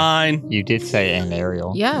 Ariel. Line. You did say an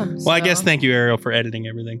Ariel. Yeah. Well, I guess thank you, Ariel, for editing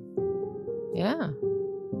everything. Yeah.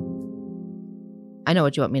 I know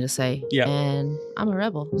what you want me to say. Yeah. And I'm a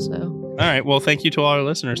rebel, so. All right. Well, thank you to all our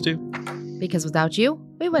listeners, too. Because without you,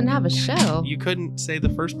 we wouldn't have a show. You couldn't say the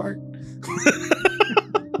first part?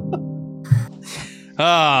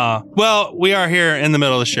 Well, we are here in the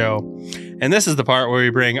middle of the show. And this is the part where we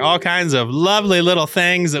bring all kinds of lovely little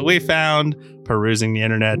things that we found perusing the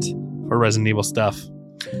internet for Resident Evil stuff.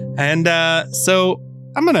 And so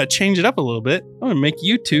I'm going to change it up a little bit. I'm going to make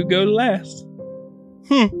you two go last.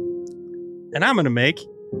 And I'm going to make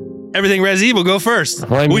everything Resident Evil go first.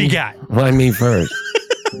 Why What me? you got? Why me first?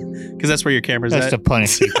 Because that's where your camera's That's at. to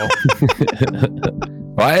punish people.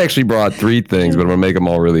 Well, I actually brought 3 things, but I'm gonna make them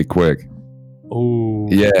all really quick. Ooh.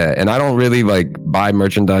 Yeah, and I don't really like buy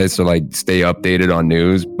merchandise or like stay updated on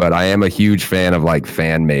news, but I am a huge fan of like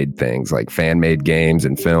fan made things, like fan made games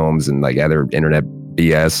and films and like other internet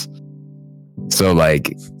BS. So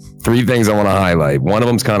like 3 things I want to highlight. One of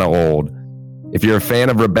them's kind of old. If you're a fan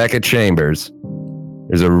of Rebecca Chambers,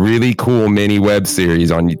 there's a really cool mini web series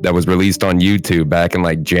that was released on YouTube back in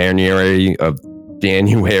like January of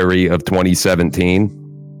 2017.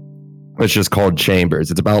 It's just called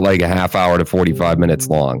Chambers. It's about like a half hour to 45 minutes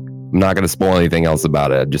long. I'm not going to spoil anything else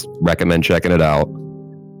about it. I just recommend checking it out.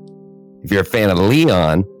 If you're a fan of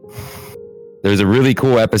Leon, there's a really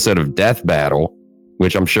cool episode of Death Battle,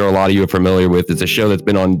 which I'm sure a lot of you are familiar with. It's a show that's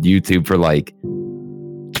been on YouTube for like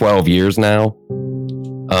 12 years now.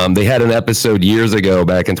 They had an episode years ago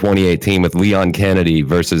back in 2018 with Leon Kennedy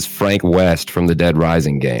versus Frank West from the Dead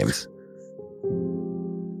Rising games.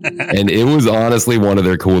 And it was honestly one of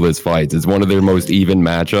their coolest fights. It's one of their most even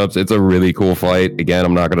matchups. It's a really cool fight. Again,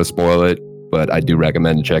 I'm not going to spoil it, but I do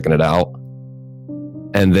recommend checking it out.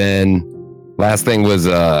 And then last thing was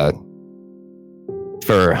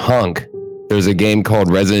for Hunk, there's a game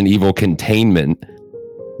called Resident Evil Containment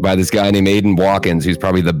by this guy named Aiden Watkins, who's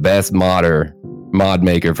probably the best mod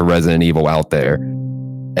maker for Resident Evil out there.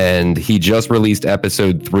 And he just released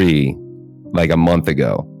episode 3 like a month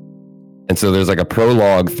ago. And so there's like a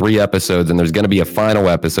prologue, 3 episodes, and there's going to be a final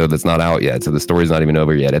episode that's not out yet. So the story's not even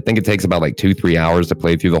over yet. I think it takes about like 2-3 hours to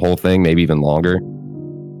play through the whole thing, maybe even longer,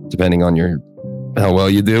 depending on how well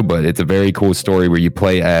you do. But it's a very cool story where you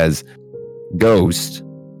play as Ghost,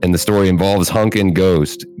 and the story involves Hunk and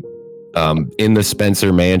Ghost in the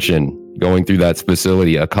Spencer Mansion, going through that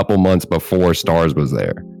facility a couple months before Stars was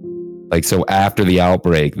there. Like, so after the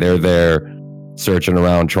outbreak, they're there searching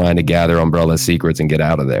around, trying to gather Umbrella's secrets and get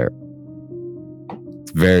out of there.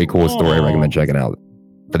 Very cool story. I recommend checking out.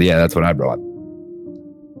 But yeah, that's what I brought.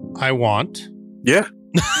 I want. Yeah.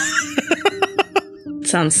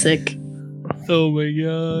 Sounds sick. Oh my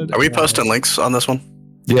god. Are we posting links on this one?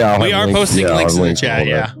 Yeah, we are posting links in the chat.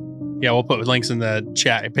 Yeah, we'll put links in the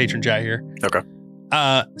chat, Patron chat here. Okay.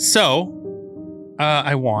 So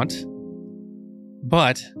I want,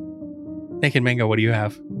 but Naked Mango, what do you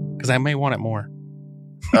have? Because I may want it more.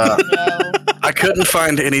 I couldn't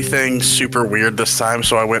find anything super weird this time,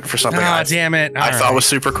 so I went for something damn it. I thought was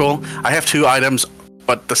super cool. I have 2 items,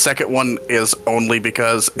 but the second one is only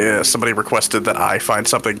because somebody requested that I find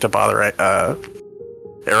something to bother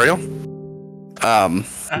Ariel.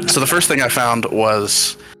 So the first thing I found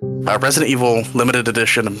was a Resident Evil limited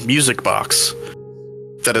edition music box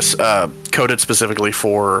that is coded specifically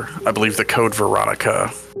for, I believe, the Code Veronica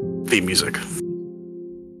theme music.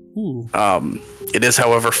 Ooh. It is,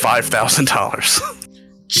 however, $5,000.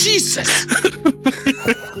 Jesus!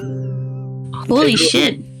 Holy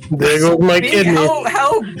shit. There goes my kidney.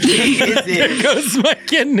 How big is There it? goes my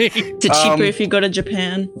kidney. Is it cheaper if you go to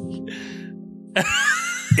Japan?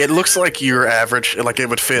 It looks like your average, like it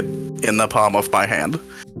would fit in the palm of my hand.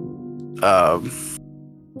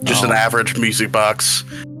 Just an average music box.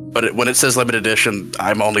 But when it says limited edition,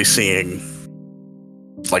 I'm only seeing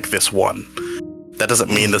like this one. That doesn't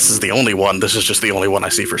mean this is the only one. This is just the only one I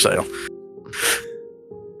see for sale.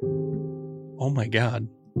 Oh my god.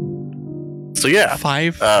 So yeah.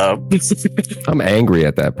 5. I'm angry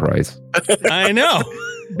at that price. I know.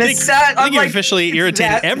 That's sad. I think you officially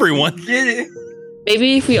irritated everyone.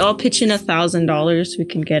 Maybe if we all pitch in $1,000, we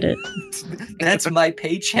can get it. That's my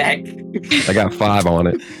paycheck. I got 5 on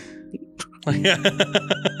it.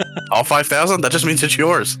 All 5,000? That just means it's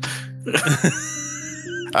yours.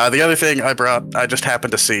 The other thing I brought, I just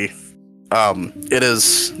happened to see. It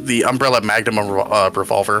is the Umbrella Magnum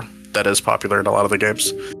revolver that is popular in a lot of the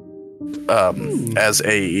games. As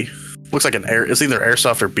a, looks like it's either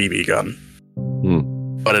airsoft or BB gun.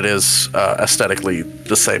 But it is aesthetically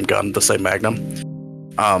the same gun, the same Magnum.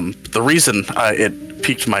 The reason it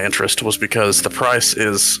piqued my interest was because the price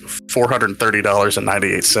is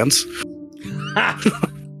 $430.98.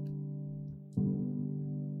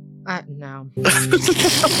 No. You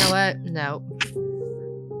know what? No.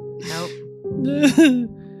 Nope.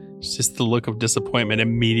 It's just the look of disappointment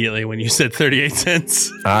immediately when you said 38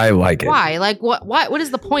 cents. I like it. Why? Like, what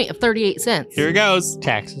is the point of 38 cents? Here it goes.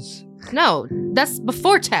 Taxes. No, that's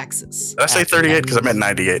before taxes. Did I say 38? Because I meant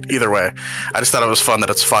 98. Either way, I just thought it was fun that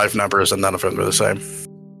it's 5 numbers and none of them are the same.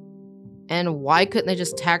 And why couldn't they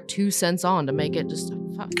just tack 2 cents on to make it just...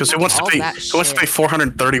 Because who wants to pay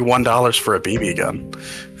 $431 for a BB gun?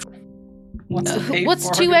 wants to pay What's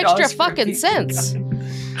two $400 extra for a fucking pizza cents?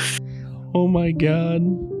 Oh my god.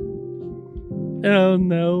 Oh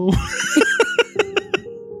no.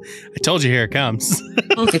 I told you, here it comes.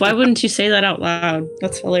 Why wouldn't you say that out loud?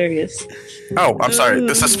 That's hilarious. Oh, I'm sorry.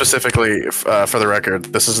 This is specifically, for the record,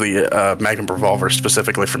 this is the Magnum revolver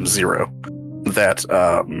specifically from Zero that,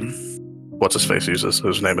 what's his face uses,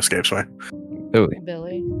 whose name escapes me. Billy.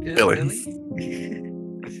 Billy.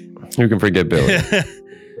 Who can forget Billy?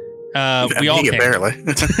 We all can. can. Barely.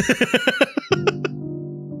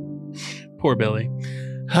 Poor Billy.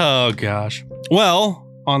 Oh gosh. Well,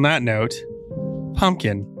 on that note,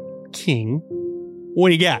 Pumpkin King, what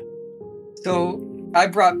do you got? So I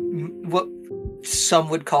brought what some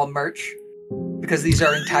would call merch, because these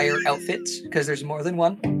are entire outfits, because there's more than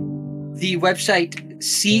one. The website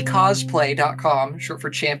ccosplay.com, short for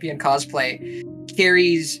Champion Cosplay,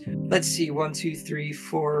 carries, let's see, 1, 2, 3,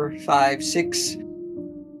 4, 5, 6,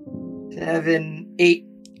 7, 8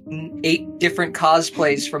 different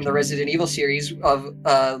cosplays from the Resident Evil series of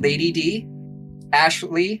Lady D,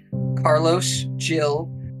 Ashley, Carlos, Jill,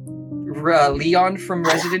 Leon from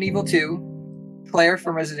Resident Evil 2, Claire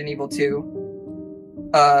from Resident Evil 2,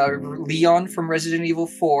 Leon from Resident Evil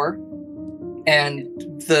 4, and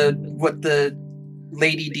what the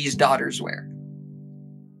Lady D's daughters wear.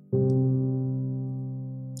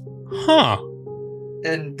 Huh.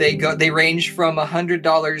 And they range from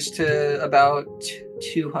 $100 to about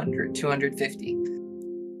 $250.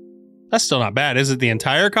 That's still not bad. Is it the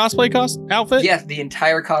entire cosplay outfit? Yeah, the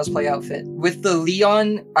entire cosplay outfit. With the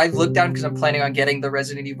Leon, I've looked down because I'm planning on getting the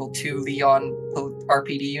Resident Evil 2 Leon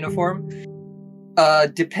RPD uniform.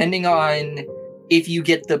 Depending on if you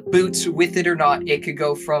get the boots with it or not, it could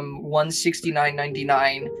go from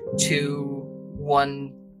 $169.99 to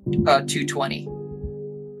 $220.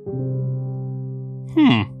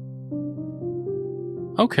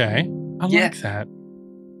 Okay. I like that.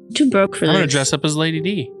 Too broke for I'm this. gonna dress up as Lady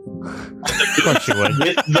D. Of course you would.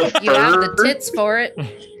 You have the tits for it.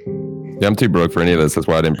 Yeah, I'm too broke for any of this. That's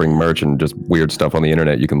why I didn't bring merch and just weird stuff on the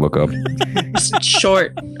internet you can look up. Just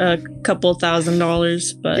short a couple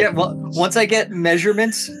 $1,000s, but Yeah, well, once I get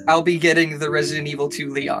measurements, I'll be getting the Resident Evil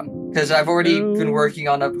 2 Leon, because I've already been working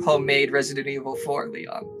on a homemade Resident Evil 4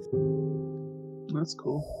 Leon. That's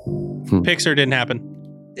cool. Pixar didn't happen.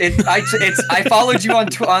 I followed you on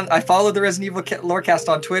I followed the Resident Evil Lorecast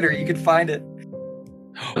on Twitter. You can find it.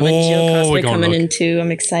 I'm a Jill cosplay coming in too.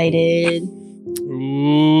 I'm excited.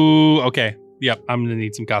 Ooh, okay. Yep, I'm gonna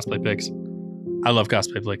need some cosplay pics. I love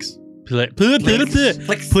cosplay pics.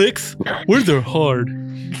 Pics. Words are hard.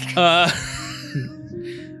 I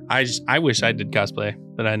wish I did cosplay,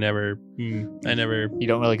 but I never. You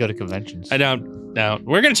don't really go to conventions. I don't. No,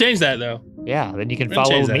 we're gonna change that though. Yeah, then you can We're gonna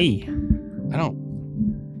follow change that. me. I don't.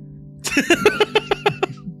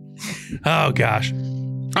 Oh gosh.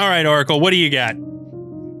 All right, Oracle, what do you got?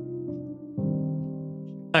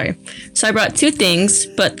 Sorry. So I brought two things,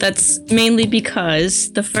 but that's mainly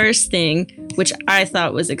because the first thing, which I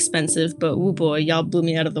thought was expensive, but oh boy, y'all blew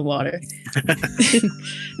me out of the water.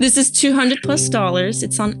 This is $200+.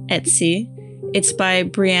 It's on Etsy. It's by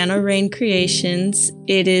Brianna Rain Creations.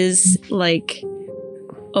 It is like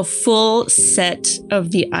a full set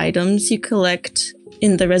of the items you collect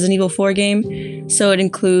in the Resident Evil 4 game. So it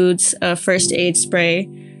includes a first aid spray,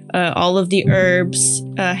 all of the herbs,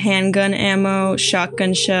 handgun ammo,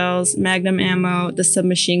 shotgun shells, magnum ammo, the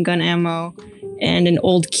submachine gun ammo, and an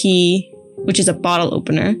old key, which is a bottle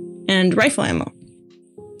opener, and rifle ammo.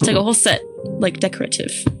 It's like a whole set, like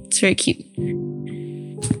decorative. It's very cute.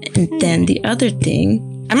 And then the other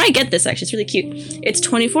thing, I might get this actually, it's really cute. It's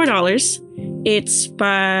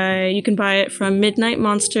 $24. You can buy it from Midnight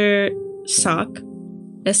Monster Sock,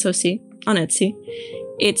 SOC, on Etsy.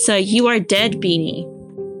 It's a You Are Dead beanie.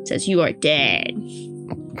 It says You Are Dead.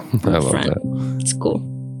 I love that. It's cool.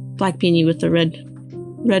 Black beanie with the red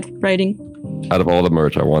writing. Out of all the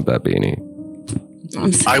merch, I want that beanie.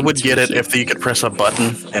 I would get it if you could press a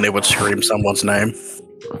button and it would scream someone's name.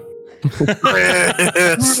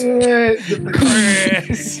 Chris.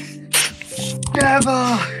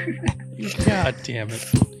 Never. God damn it.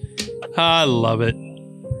 I love it.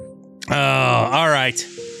 Oh, all right.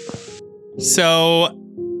 So,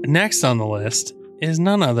 next on the list is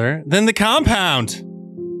none other than the Compound.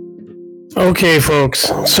 Okay,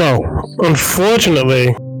 folks. So,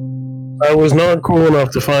 unfortunately, I was not cool enough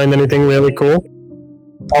to find anything really cool.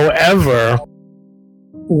 However,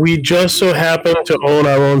 we just so happen to own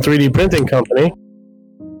our own 3D printing company.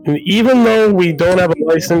 And even though we don't have a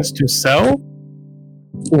license to sell,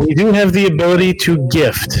 we do have the ability to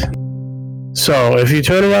gift. So if you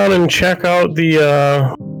turn around and check out the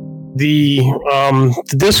the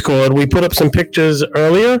Discord, we put up some pictures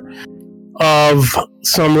earlier of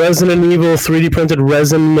some Resident Evil 3D printed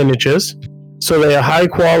resin miniatures. So they are high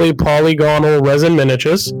quality polygonal resin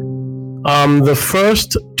miniatures. The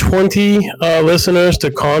first 20 listeners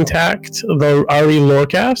to contact the RE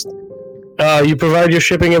Lorecast, you provide your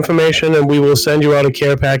shipping information and we will send you out a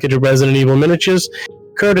care package of Resident Evil miniatures,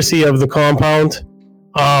 courtesy of the compound.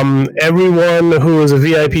 Everyone who is a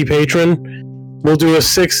VIP patron will do a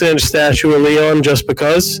 6-inch statue of Leon just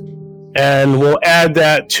because, and we'll add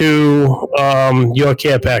that to your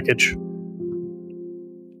care package.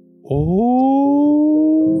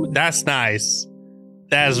 Oh, that's nice.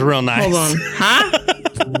 That is real nice. Hold on. Huh?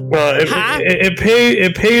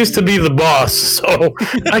 It pays to be the boss, so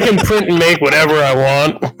I can print and make whatever I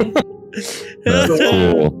want. That's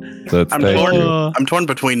cool. That's I'm torn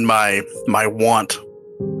between my want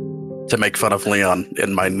to make fun of Leon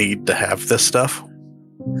and my need to have this stuff.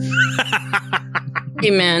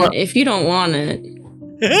 Hey man, if you don't want it,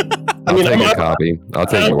 I'll take a copy. I'll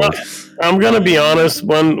take one. I'm gonna be honest.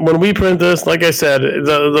 When we print this, like I said,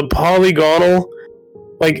 the polygonal,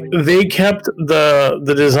 like they kept the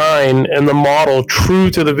design and the model true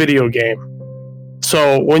to the video game.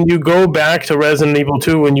 So when you go back to Resident Evil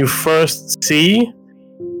 2, when you first see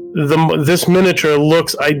this miniature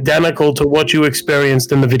looks identical to what you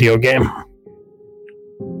experienced in the video game.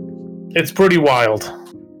 It's pretty wild.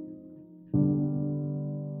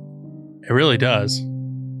 It really does.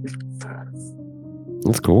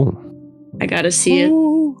 That's cool. I gotta see it.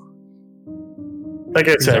 Like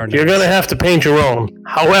I said, you're gonna have to paint your own.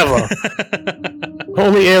 However,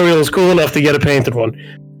 only Ariel is cool enough to get a painted one.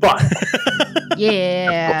 But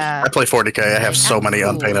Yeah. I play 40K. I have so many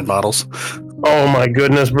unpainted models. oh my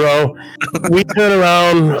goodness, bro. We turn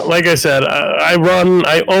around, like I said, I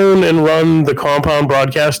own and run the Compound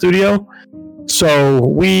Broadcast Studio. So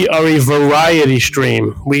we are a variety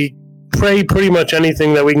stream. We play pretty much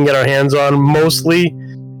anything that we can get our hands on, mostly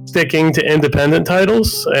sticking to independent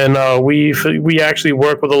titles. And we actually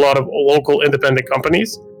work with a lot of local independent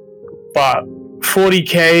companies. But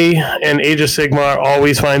 40K and Age of Sigmar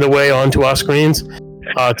always find a way onto our screens.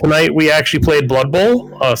 Tonight we actually played Blood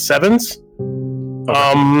Bowl 7s.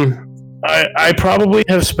 I probably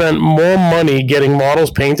have spent more money getting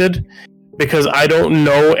models painted because I don't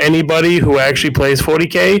know anybody who actually plays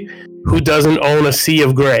 40K who doesn't own a Sea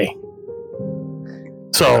of Grey.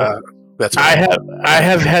 So that's I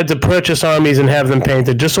have had to purchase armies and have them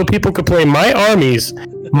painted just so people could play my armies,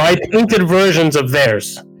 my painted versions of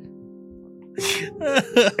theirs.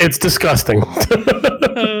 It's disgusting.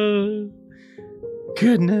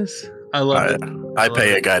 Goodness. I love it. I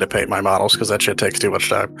pay a guy to paint my models because that shit takes too much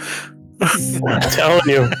time. I'm telling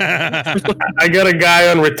you. I got a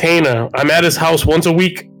guy on retainer. I'm at his house once a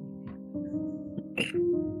week.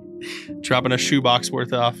 Dropping a shoebox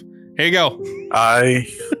worth off. Here you go. I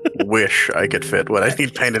wish I could fit what I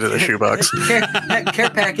need painted in a shoebox. Care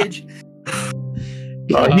package.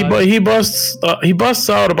 He busts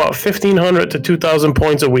out about 1,500 to 2,000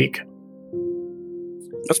 points a week.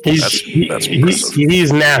 That's impressive.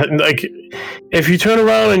 He's like, if you turn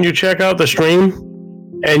around and you check out the stream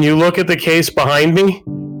and you look at the case behind me,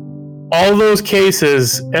 all those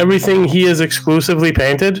cases, everything he is exclusively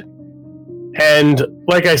painted. And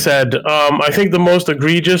like I said, I think the most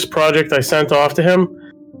egregious project I sent off to him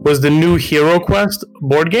was the new Hero Quest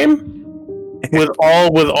board game with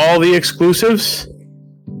all the exclusives.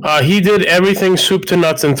 He did everything soup to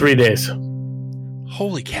nuts in 3 days.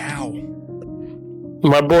 Holy cow.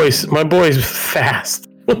 My boy's fast.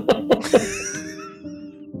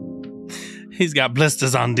 He's got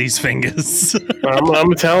blisters on these fingers.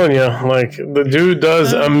 I'm telling you, like, the dude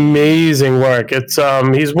does amazing work. It's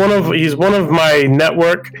he's one of my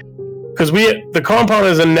network, because the Compound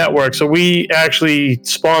is a network, so we actually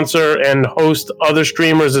sponsor and host other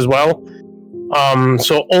streamers as well.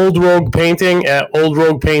 So Old Rogue Painting at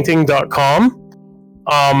oldroguepainting.com.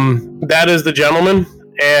 That is the gentleman,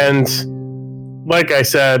 and like I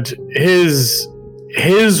said, his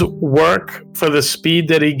work for the speed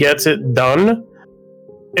that he gets it done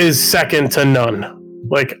is second to none.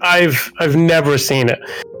 Like I've never seen it.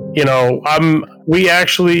 You know, we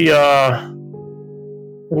actually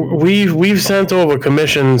we've sent over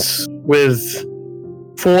commissions with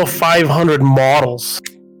 400 or 500 models,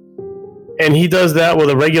 and he does that with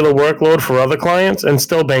a regular workload for other clients and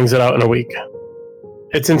still bangs it out in a week.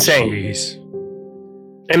 It's insane. Jeez.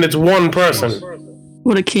 And it's one person.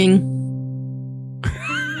 What a king.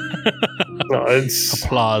 No, it's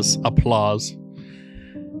Applause. no.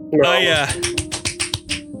 Oh, yeah.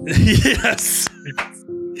 Yes.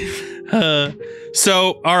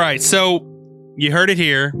 So, all right. So, you heard it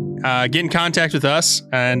here. get in contact with us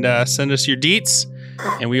and send us your deets,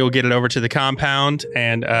 and we will get it over to the compound.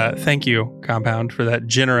 And thank you, compound, for that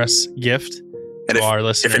generous gift and to our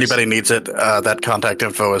listeners. If anybody needs it, that contact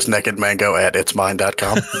info is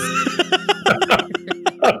nakedmango@itsmine.com.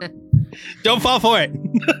 Don't fall for it.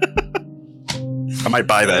 I might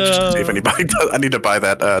buy that just to see if anybody does. I need to buy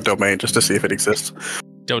that domain just to see if it exists.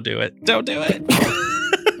 Don't do it. Don't do it.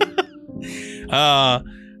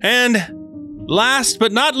 And last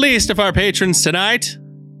but not least of our patrons tonight,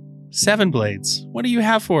 Seven Blades. What do you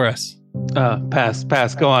have for us? Pass.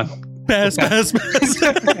 Go on. Pass.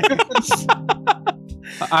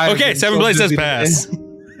 Okay, Seven Blades says pass.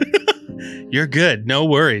 You're good. No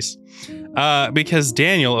worries. Because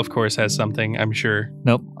Daniel, of course, has something, I'm sure.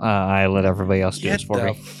 Nope. I let everybody else do this for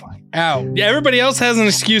me. Ow. Yeah, everybody else has an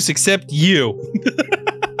excuse except you.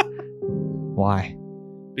 Why?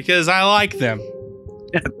 Because I like them.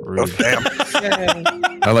 Oh, damn.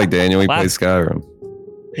 I like Daniel. He plays Skyrim.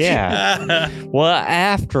 Yeah. Well,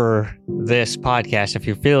 after this podcast, if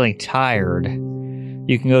you're feeling tired,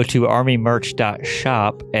 you can go to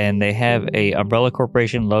armymerch.shop and they have a Umbrella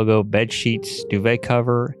Corporation logo bed sheets, duvet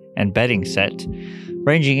cover, and bedding set,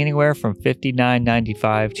 ranging anywhere from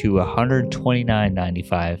 $59.95 to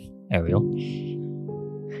 $129.95. Ariel.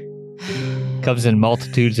 Comes in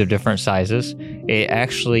multitudes of different sizes. It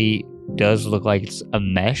actually does look like it's a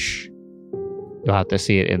mesh. You'll have to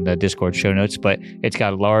see it in the Discord show notes, but it's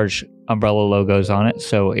got large umbrella logos on it.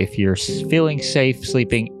 So if you're feeling safe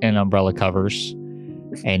sleeping in umbrella covers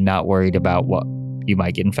and not worried about what you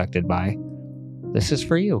might get infected by, this is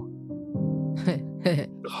for you.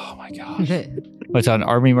 Oh my gosh. It's on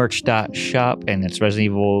armymerch.shop and it's Resident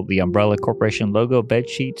Evil, the Umbrella Corporation logo, bed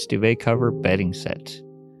sheets, duvet cover, bedding set.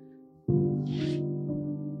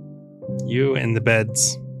 You and the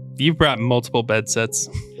beds. You've brought multiple bed sets.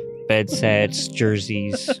 Bed sets,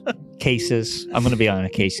 jerseys, cases. I'm going to be on a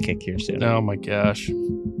case kick here soon. Oh my gosh.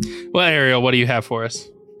 Well, Ariel, what do you have for us?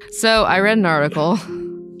 So I read an article,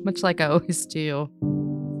 much like I always do.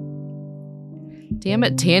 Damn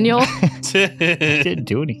it, Daniel. Didn't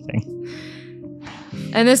do anything.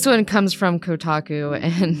 And this one comes from Kotaku,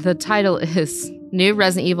 and the title is New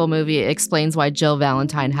Resident Evil Movie Explains Why Jill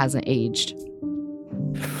Valentine Hasn't Aged.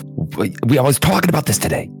 We always talking about this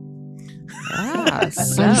today. Ah,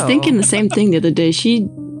 so. I was thinking the same thing the other day. She,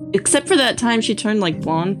 except for that time she turned like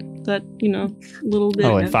blonde, that, little bit.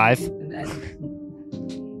 Oh, in 5?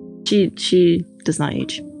 She does not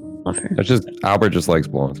age. Love her. It's just Albert just likes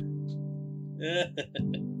blondes.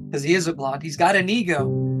 Because he is a blonde. He's got an ego.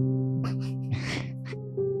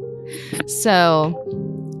 So,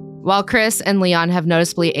 while Chris and Leon have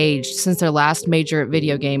noticeably aged since their last major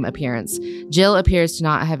video game appearance, Jill appears to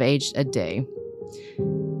not have aged a day.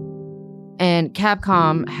 And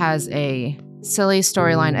Capcom has a silly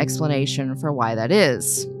storyline explanation for why that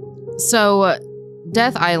is. So,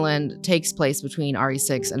 Death Island takes place between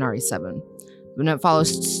RE6 and RE7. And it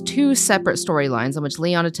follows 2 separate storylines in which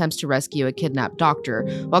Leon attempts to rescue a kidnapped doctor,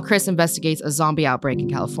 while Chris investigates a zombie outbreak in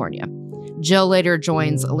California. Jill later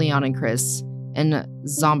joins Leon and Chris in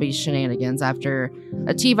zombie shenanigans after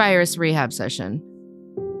a T-virus rehab session.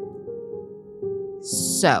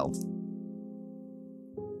 So,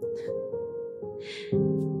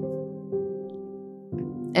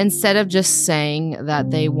 instead of just saying that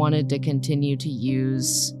they wanted to continue to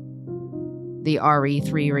use the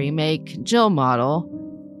RE3 remake Jill model,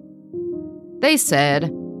 they said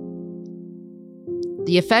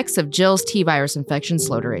the effects of Jill's T-virus infection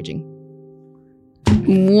slowed her aging.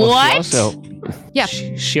 What? Yeah.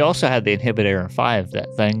 She also had the inhibitor in 5,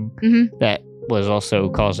 that thing that was also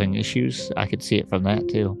causing issues. I could see it from that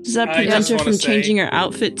too. Does that prevent her from changing her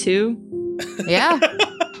outfit too? Yeah.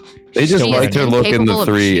 They just liked her look in the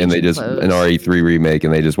 3 and they just an RE3 remake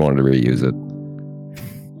and they just wanted to reuse it.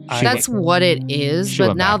 That's what it is,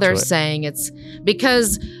 but now they're saying it's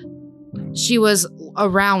because she was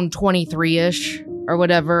around 23-ish or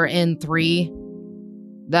whatever in 3.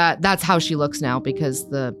 That's how she looks now because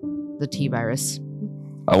the T-virus.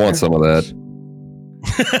 I want some of that.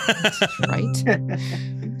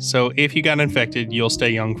 Right. So if you got infected, you'll stay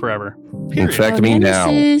young forever. Period. Infect me now.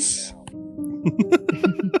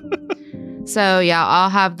 So yeah, I'll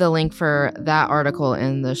have the link for that article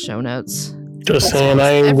in the show notes. Just saying,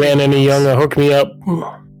 I ain't ran any younger. Hook me up.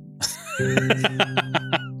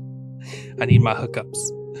 I need my hookups.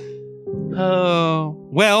 Oh,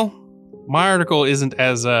 well, my article isn't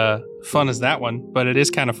as fun as that one, but it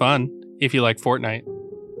is kind of fun if you like Fortnite.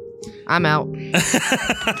 I'm out.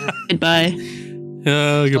 Goodbye.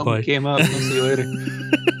 Goodbye. Came up. I'll see you later.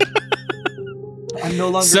 I'm no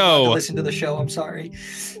longer allowed to listen to the show. I'm sorry.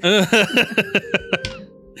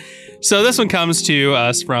 So this one comes to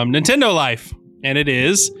us from Nintendo Life, and it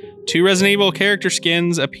is 2 Resident Evil character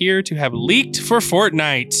skins appear to have leaked for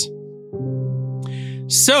Fortnite.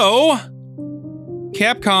 So,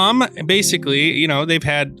 Capcom, basically, you know, they've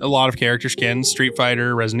had a lot of character skins, Street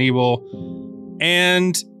Fighter, Resident Evil,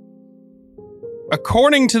 and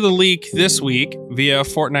according to the leak this week via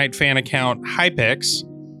Fortnite fan account Hypix,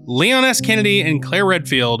 Leon S. Kennedy and Claire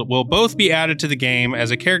Redfield will both be added to the game as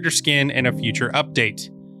a character skin in a future update.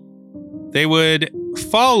 They would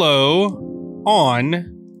follow on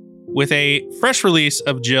with a fresh release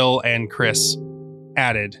of Jill and Chris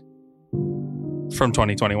added from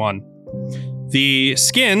 2021. The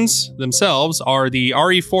skins themselves are the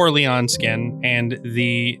RE4 Leon skin and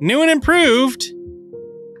the new and improved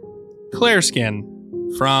Claire skin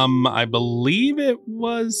from, I believe it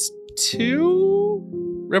was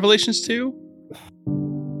 2? Revelations 2?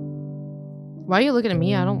 Why are you looking at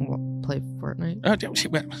me? I don't play Fortnite. Oh, damn.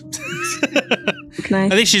 I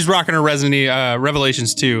think she's rocking her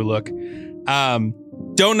Revelations 2 look.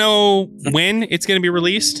 Don't know when it's going to be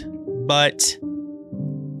released, but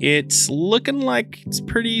it's looking like it's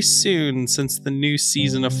pretty soon since the new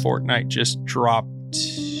season of Fortnite just dropped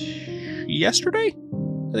yesterday,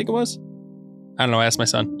 I think it was. I don't know, ask my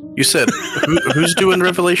son. You said, who's doing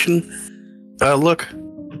Revelation? Look.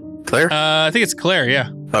 Claire? I think it's Claire,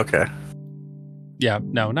 yeah. Okay. Yeah,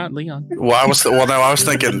 no, not Leon. Well, I was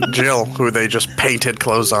thinking Jill, who they just painted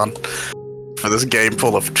clothes on for this game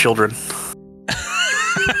full of children.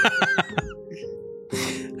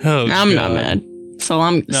 I'm not mad. So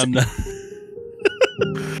I'm not.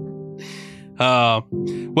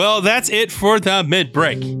 Well, that's it for the mid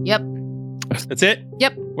break. Yep. That's it?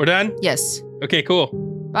 Yep. We're done? Yes. Okay, cool.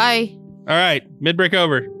 Bye. All right, mid break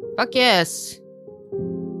over. Fuck yes.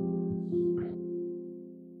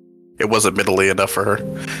 It wasn't middly enough for her.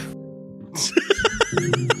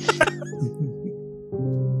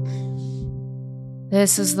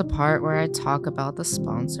 This is the part where I talk about the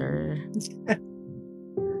sponsor.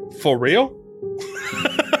 For real?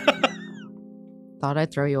 Thought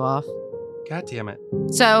I'd throw you off. God damn it.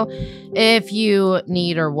 So, if you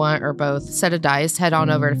need or want or both set of dice, head on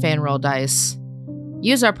over to Fanroll Dice.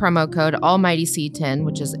 Use our promo code ALLMIGHTYC10,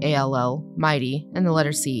 which is ALL, mighty, and the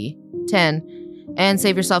letter C, 10, and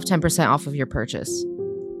save yourself 10% off of your purchase.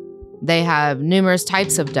 They have numerous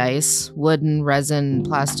types of dice: wooden, resin,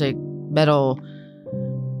 plastic, metal,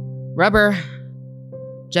 rubber,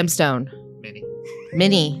 gemstone,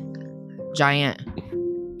 mini, giant.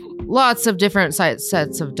 Lots of different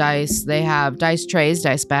sets of dice. They have dice trays,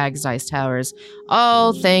 dice bags, dice towers,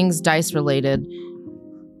 all things dice related.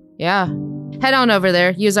 Yeah. Head on over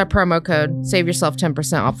there, use our promo code, save yourself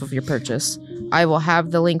 10% off of your purchase. I will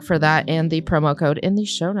have the link for that and the promo code in the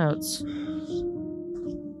show notes.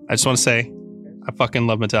 I just want to say, I fucking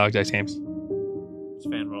love Metallic Dice Games. It's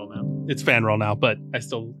Fanroll now. It's Fanroll now, but I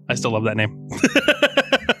still love that name.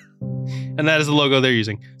 And that is the logo they're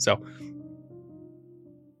using. So,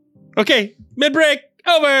 okay, mid break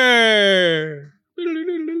over.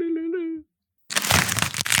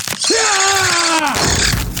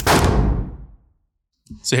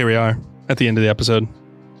 So here we are at the end of the episode.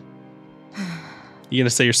 You gonna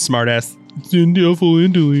say your smart ass? It's awful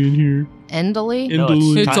endily in here. Endily? No,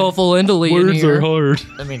 it's awful endily in Words here. are hard.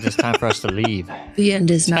 That means it's time for us to leave. The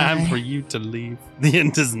end is Time nigh. for you to leave. The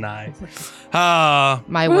end is nigh.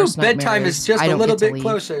 My worst nightmare bedtime is just I a don't little get to bit leave.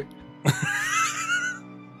 closer.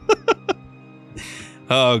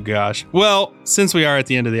 Oh gosh. Well, since we are at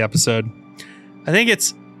the end of the episode, I think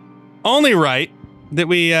it's only right that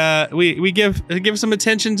we give some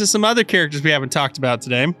attention to some other characters we haven't talked about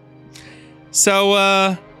today.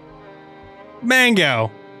 So, Mango,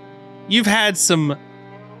 you've had some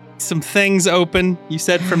things open. You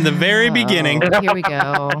said from the very beginning. Oh, here we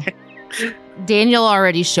go. Daniel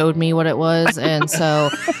already showed me what it was, and so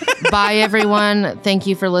bye everyone. Thank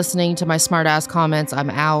you for listening to my smart ass comments. I'm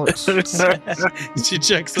out. She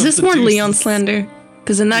checks Is this more Leon slander?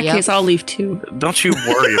 Because in that case, I'll leave too. Don't you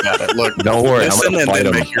worry about it. Look, Don't worry, I'm listen gonna and fight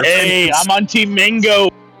then him. make your Hey, opinions. I'm on Team Mango.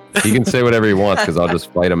 He can say whatever he wants because I'll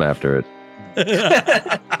just fight him after it.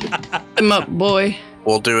 I'm up, boy.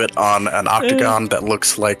 We'll do it on an octagon that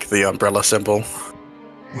looks like the umbrella symbol.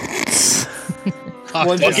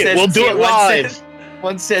 One Fuck it, says we'll do it live.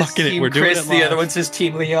 One says Fucking it, Team we're doing Chris, it the live. other one says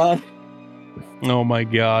Team Leon. Oh my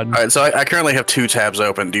god. All right, so I currently have 2 tabs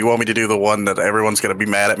open. Do you want me to do the one that everyone's going to be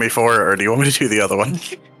mad at me for, or do you want me to do the other one?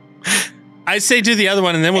 I say do the other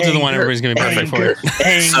one, and then we'll do the one everybody's gonna be perfect for.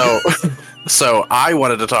 So I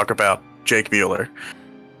wanted to talk about Jake Mueller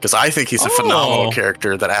because I think he's a phenomenal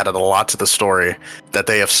character that added a lot to the story that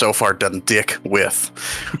they have so far done dick with.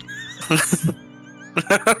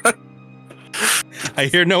 I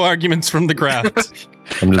hear no arguments from the crowd.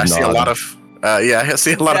 I see a lot of I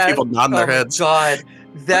see a lot of people nodding their heads. God,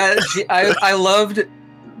 I loved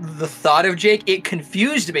the thought of Jake. It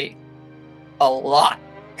confused me a lot.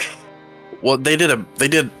 Well, they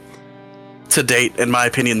did to date, in my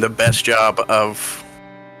opinion, the best job of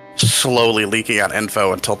slowly leaking out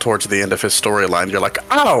info until towards the end of his storyline. You're like,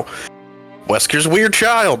 oh, Wesker's weird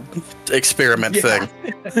child experiment thing.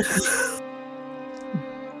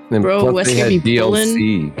 And Bro, plus they Wesker had be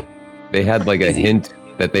DLC. They had like a hint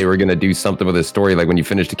that they were going to do something with his story. Like when you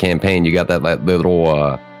finished the campaign, you got that little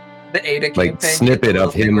the Ada like campaign, snippet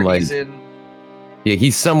of him like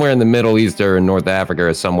he's somewhere in the Middle East or in North Africa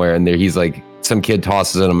or somewhere, and there he's like some kid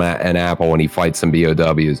tosses him an apple and he fights some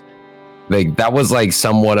BOWs. Like that was like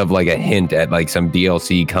somewhat of like a hint at like some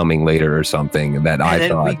DLC coming later or something that I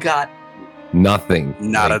thought. We got nothing.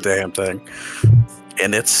 Not a damn thing.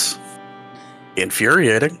 And it's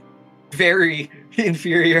infuriating. Very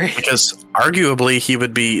infuriating. Because arguably he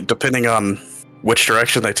would be, depending on which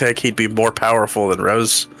direction they take, he'd be more powerful than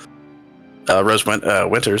Rose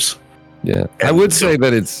Winters. Yeah, and I would say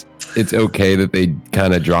that it's okay that they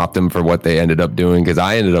kind of dropped him for what they ended up doing, because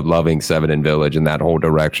I ended up loving Seven and Village and that whole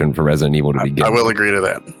direction for Resident Evil to begin. I will agree to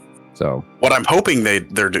that. So what I'm hoping they're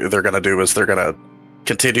going to do is they're going to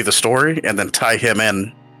continue the story and then tie him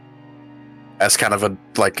in as kind of a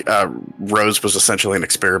Rose was essentially an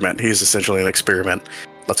experiment. He's essentially an experiment.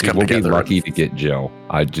 Let's come together. Be lucky to get Jill.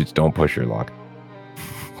 I just don't push your luck.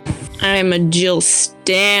 I'm a Jill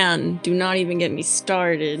stan. Do not even get me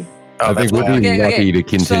started. I think we'll be lucky to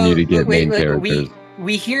continue to get main characters.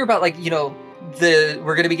 We hear about we're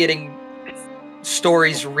going to be getting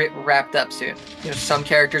stories wrapped up soon. Some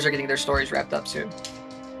characters are getting their stories wrapped up soon.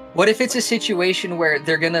 What if it's a situation where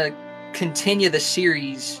they're going to continue the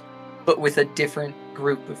series, but with a different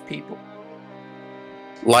group of people?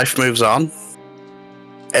 Life moves on.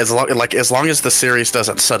 As long as the series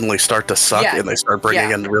doesn't suddenly start to suck and they start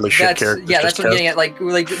bringing in really shit characters. Yeah, that's what I'm getting at.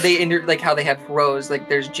 Like how they have Rose. Like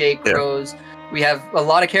there's Jake, Rose. We have a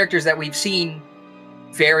lot of characters that we've seen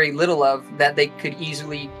very little of that they could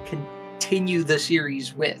easily continue the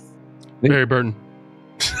series with. Barry Burton.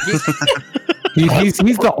 he's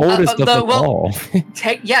the oldest of them all.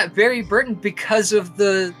 Barry Burton, because of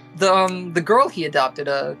the girl he adopted.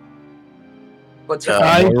 What's her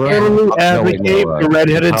I name? totally advocate for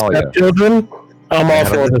redheaded stepchildren. I'm all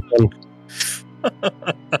for this one.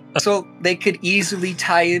 So they could easily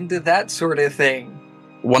tie into that sort of thing.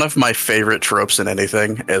 One of my favorite tropes in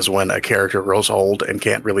anything is when a character grows old and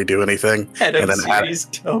can't really do anything. Head of series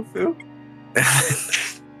tofu.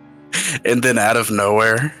 And then out of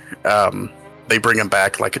nowhere, they bring him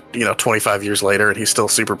back 25 years later and he's still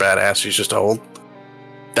super badass. He's just old.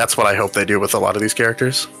 That's what I hope they do with a lot of these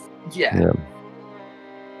characters. Yeah.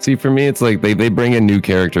 See, for me, it's like they bring in new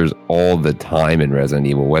characters all the time in Resident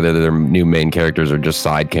Evil, whether they're new main characters or just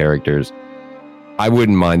side characters. I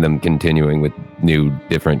wouldn't mind them continuing with new,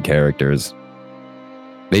 different characters.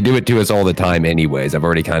 They do it to us all the time anyways. I've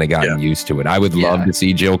already kind of gotten used to it. I would love to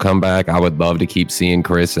see Jill come back. I would love to keep seeing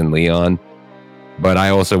Chris and Leon. But I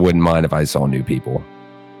also wouldn't mind if I saw new people.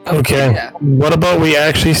 Okay. Yeah. What about we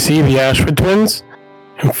actually see the Ashford twins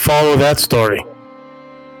and follow that story?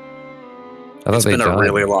 It's been a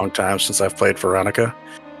really long time since I've played Veronica.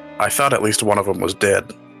 I thought at least one of them was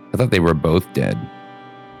dead. I thought they were both dead.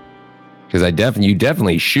 Because you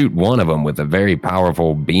definitely shoot one of them with a very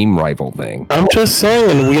powerful beam rifle thing. I'm just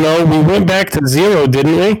saying, we went back to zero,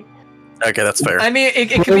 didn't we? Okay, that's fair. I mean, it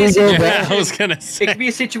could be a situation. I was gonna say. It could be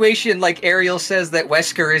a situation like Ariel says that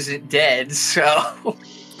Wesker isn't dead, so.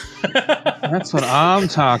 That's what I'm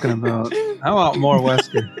talking about. I want more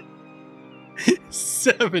Wesker.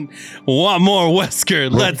 7. Want more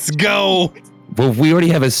Wesker? Let's go. Well, we already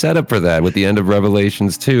have a setup for that with the end of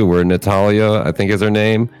Revelations 2, where Natalia, I think is her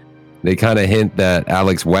name, they kind of hint that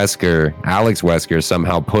Alex Wesker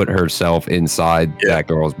somehow put herself inside that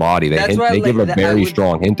girl's body. They give a very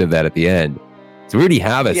strong hint of that at the end. So we already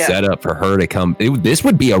have a setup for her to come. This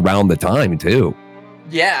would be around the time too.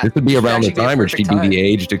 Yeah, this would be around the time where she'd be the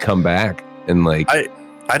age to come back and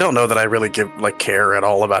I don't know that I really care at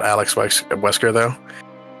all about Alex Wesker though.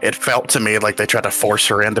 It felt to me like they tried to force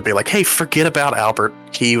her in to be like, hey, forget about Albert.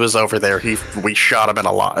 He was over there. We shot him in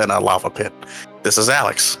a lava pit. This is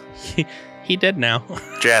Alex. He dead now.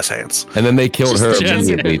 Jazz hands. And then they killed her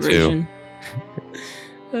immediately too.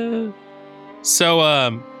 So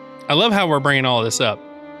I love how we're bringing all this up,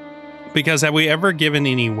 because have we ever given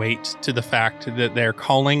any weight to the fact that they're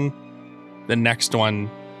calling the next one,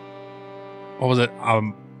 what was it,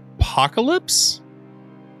 Apocalypse?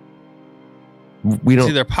 We don't.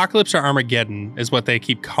 It's either Apocalypse or Armageddon is what they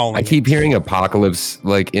keep calling. I keep hearing Apocalypse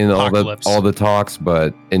like in Apocalypse. all the talks,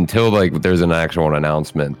 but until like there's an actual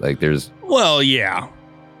announcement, like there's. Well, yeah,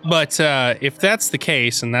 but if that's the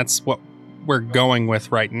case and that's what we're going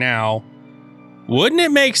with right now, wouldn't it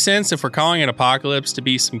make sense if we're calling it Apocalypse to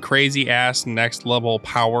be some crazy ass next level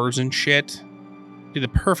powers and shit? Be the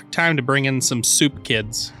perfect time to bring in some soup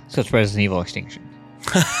kids. So it's Resident Evil Extinction.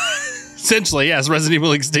 Essentially, yes, Resident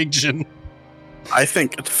Evil Extinction. I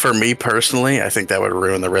think, for me personally, I think that would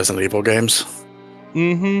ruin the Resident Evil games.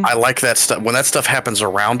 Mm-hmm. I like that stuff. When that stuff happens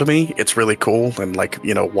around me, it's really cool and like,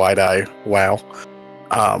 wide eye, wow.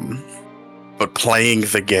 But playing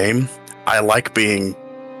the game, I like being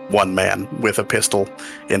one man with a pistol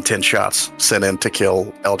and 10 shots sent in to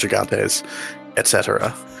kill El Gigantes,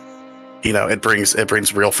 etc. It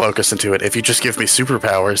brings real focus into it. If you just give me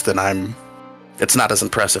superpowers, then it's not as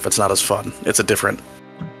impressive. It's not as fun. It's a different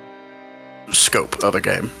scope of a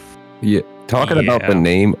game. Yeah, talking about the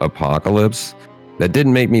name Apocalypse, that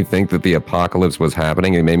didn't make me think that the apocalypse was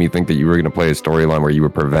happening. It made me think that you were going to play a storyline where you were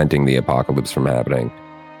preventing the apocalypse from happening.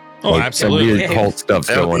 Oh, like, absolutely. Some weird cult stuff's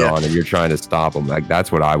going on, and you're trying to stop them. Like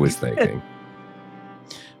that's what I was thinking.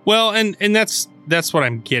 Well, and that's what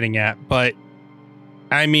I'm getting at. But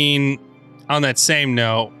I mean, on that same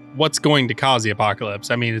note, what's going to cause the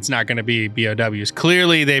apocalypse? I mean, it's not going to be BOWs.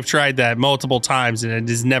 Clearly, they've tried that multiple times, and it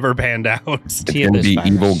has never panned out. It's going to be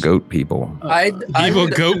evil goat people. Evil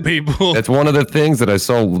goat people. That's one of the things that I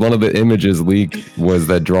saw. One of the images leaked was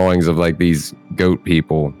that drawings of like these goat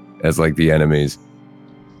people as like the enemies.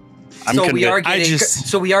 We are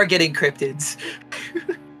getting cryptids.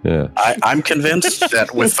 Yeah, I'm convinced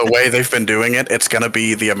that with the way they've been doing it, it's going to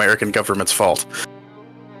be the American government's fault.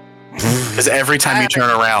 Because every time you turn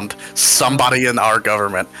around, somebody in our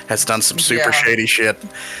government has done some super shady shit,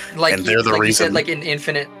 and they're the reason. You said, like in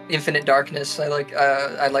Infinite Darkness, I like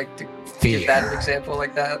to give that an example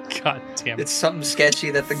like that. God damn it! It's something sketchy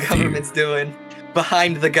that the government's doing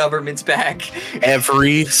behind the government's back.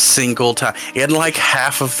 Every single time, in like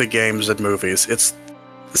half of the games and movies, it's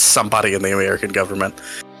somebody in the American government.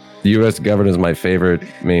 The U.S. government is my favorite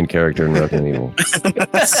main character in Resident Evil.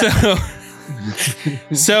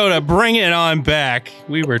 So to bring it on back,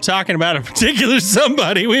 we were talking about a particular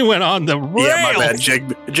somebody. We went on the rails. Yeah, my bad.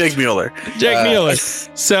 Jake Mueller. Jake Mueller.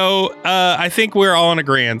 So I think we're all in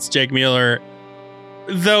agreement. Jake Mueller,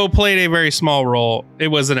 though played a very small role, it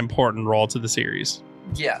was an important role to the series.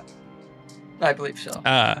 Yeah, I believe so.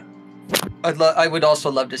 I would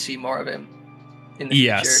also love to see more of him in the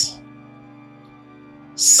future.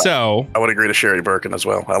 So I would agree to Sherry Birkin as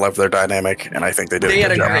well. I love their dynamic, and I think they did. They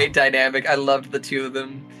had a great dynamic. I loved the two of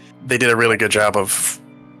them. They did a really good job of,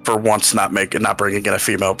 for once, not bringing in a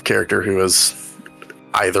female character who is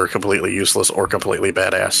either completely useless or completely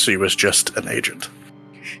badass. She was just an agent.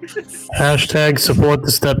 Hashtag support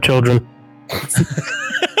the stepchildren.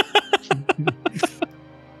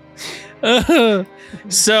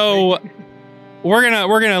 So we're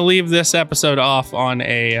gonna leave this episode off on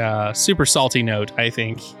a super salty note, I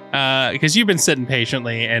think, because you've been sitting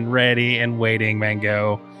patiently and ready and waiting,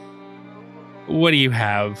 Mango. What do you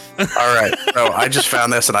have? All right, so I just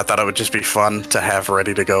found this and I thought it would just be fun to have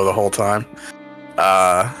ready to go the whole time.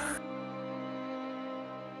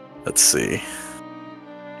 Let's see.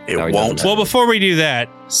 It won't. Well, before we do that,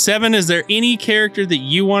 Seven, is there any character that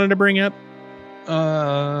you wanted to bring up?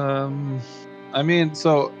 I mean,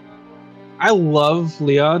 so I love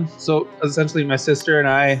Leon. So essentially, my sister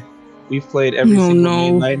and we've played every single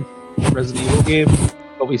mainline Resident Evil game,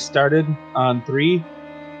 but we started on 3,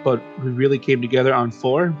 but we really came together on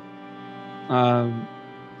 4.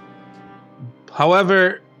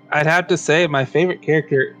 However, I'd have to say my favorite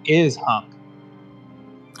character is Hunk.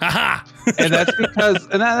 Haha! And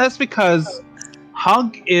that's because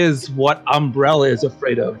Hunk is what Umbrella is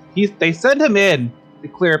afraid of. They send him in to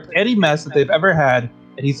clear up any mess that they've ever had,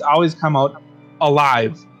 and he's always come out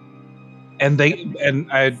alive. And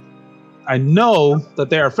I know that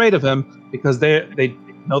they're afraid of him because they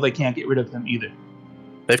know they can't get rid of him either.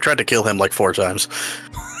 They've tried to kill him like 4 times.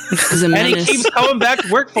 And he keeps coming back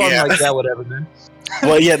to work for him like that, whatever, man.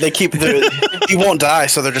 Well, yeah, he won't die,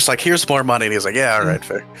 so they're just like, here's more money. And he's like, yeah, all right,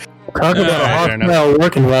 fair. Talk about a hostile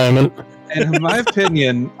work environment. And in my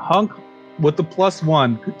opinion, Hunk with the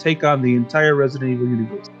 +1 could take on the entire Resident Evil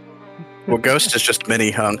universe. Well, Ghost is just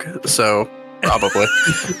mini Hunk, so probably.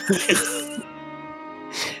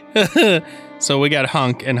 So we got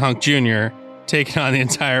Hunk and Hunk Jr. taking on the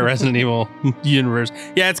entire Resident Evil universe.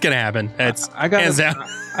 Yeah, it's gonna happen.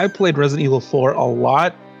 I played Resident Evil 4 a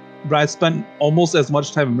lot, but I spent almost as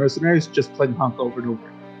much time in Mercenaries just playing Hunk over and over.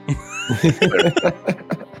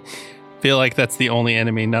 feel like that's the only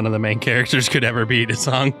enemy none of the main characters could ever beat is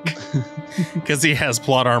Hunk. Because he has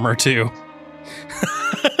plot armor too.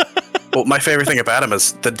 Well, my favorite thing about him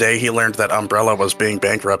is the day he learned that Umbrella was being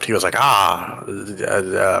bankrupt, he was like,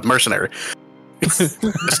 mercenary.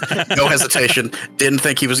 No hesitation. Didn't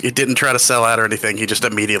think he didn't try to sell out or anything. He just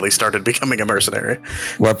immediately started becoming a mercenary.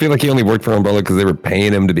 Well, I feel like he only worked for Umbrella because they were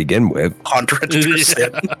paying him to begin with.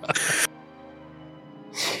 100%.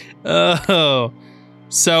 Oh,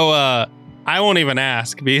 so I won't even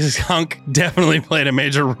ask because Hunk definitely played a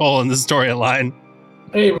major role in the storyline.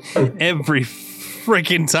 Hey, Every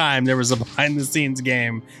freaking time there was a behind the scenes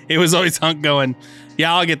game, it was always Hunk going,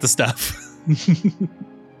 "Yeah, I'll get the stuff."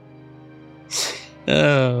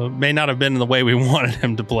 May not have been the way we wanted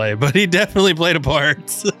him to play, but he definitely played a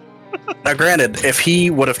part. Now, granted, if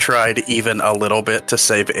he would have tried even a little bit to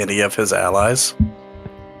save any of his allies,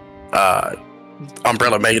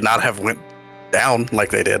 Umbrella may not have went down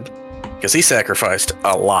like they did, because he sacrificed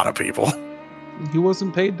a lot of people. He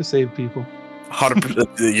wasn't paid to save people.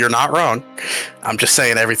 100%, you're not wrong. I'm just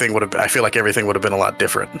saying everything would have. I feel like everything would have been a lot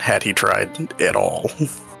different had he tried at all.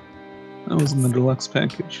 That was in the deluxe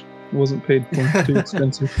package. It wasn't paid for. Too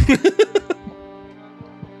expensive.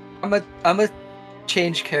 I'm a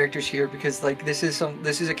change characters here because like this is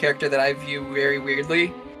a character that I view very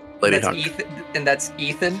weirdly. Lady that's Hunk. That's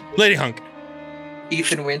Ethan. Lady Hunk.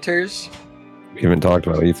 Ethan Winters. We haven't talked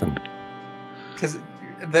about Ethan. Because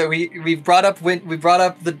we brought up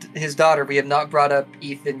his daughter. We have not brought up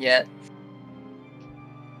Ethan yet.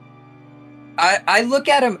 I look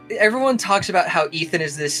at him. Everyone talks about how Ethan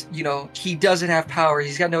is this. He doesn't have power.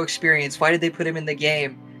 He's got no experience. Why did they put him in the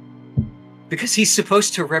game? Because he's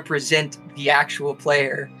supposed to represent the actual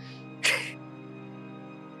player.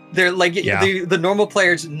 They're like the normal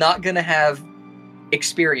player's not gonna have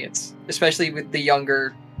experience, especially with the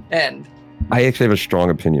younger end. I actually have a strong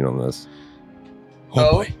opinion on this.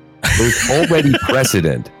 Oh boy. There's already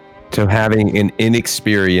precedent to having an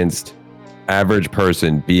inexperienced average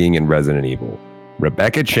person being in Resident Evil.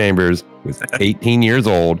 Rebecca Chambers was 18 years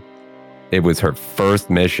old. It was her first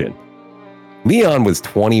mission. Leon was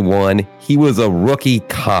 21. He was a rookie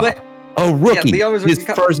cop. A rookie. Yeah, his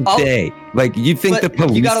first day. Like, you think the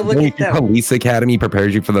police academy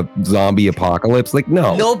prepares you for the zombie apocalypse? Like,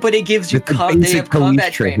 no. No, but it gives you they have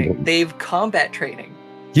combat training. They have combat training.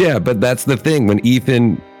 Yeah, but that's the thing. When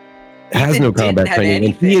Ethan has no combat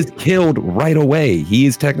training, and he is killed right away. He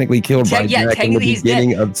is technically killed by Jack in the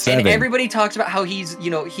beginning of 7. And everybody talks about how he's,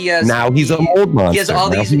 he has... Now he's a mold monster. He has all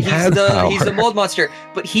these... He's the mold monster.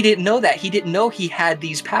 But he didn't know that. He didn't know he had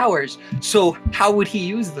these powers. So how would he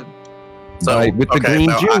use them? So with the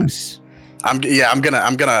green juice. I'm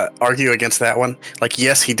gonna argue against that one. Like,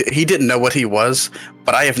 yes, he didn't know what he was,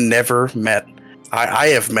 but I have never met. I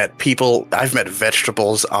have met people. I've met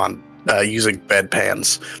vegetables on using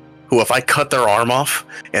bedpans, who if I cut their arm off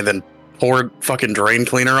and then poured fucking drain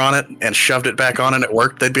cleaner on it and shoved it back on and it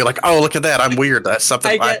worked, they'd be like, "Oh, look at that! I'm weird. That's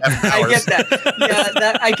something." I get that. Yeah,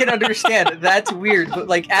 that I can understand. That's weird, but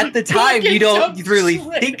like at the time, you don't really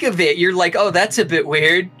think of it. You're like, "Oh, that's a bit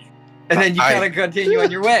weird." And then you kind of continue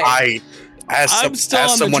on your way. As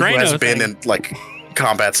someone who has been in like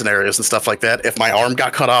combat scenarios and stuff like that, if my arm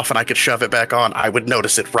got cut off and I could shove it back on, I would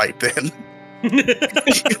notice it right then.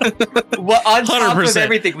 Well, on top of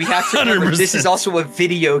everything, we have to remember this is also a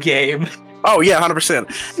video game. Oh yeah,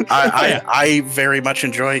 100%. I very much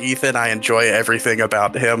enjoy Ethan. I enjoy everything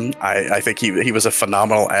about him. I think he was a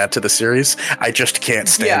phenomenal add to the series. I just can't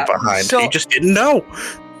stand behind. He just didn't know.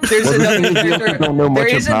 There's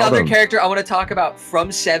another character I want to talk about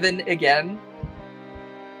from 7 again,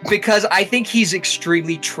 because I think he's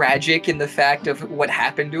extremely tragic in the fact of what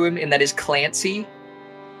happened to him, and that is Clancy.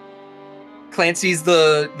 Clancy's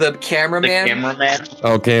the cameraman. The cameraman.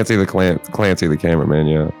 Oh, Clancy the cameraman.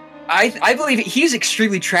 Yeah. I believe he's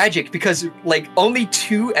extremely tragic because like only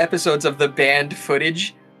 2 episodes of the banned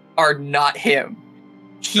footage are not him.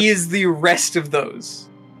 He is the rest of those.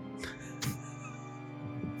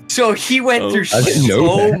 So he went through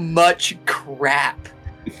so much crap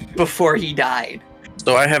before he died.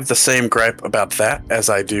 So I have the same gripe about that as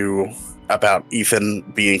I do about Ethan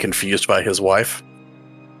being confused by his wife.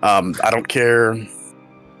 I don't care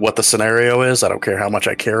what the scenario is. I don't care how much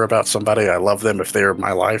I care about somebody. I love them if they're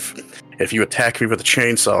my life. If you attack me with a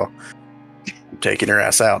chainsaw, I'm taking your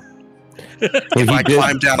ass out. If I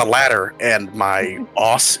climb down a ladder and my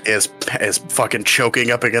boss is fucking choking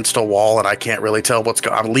up against a wall and I can't really tell what's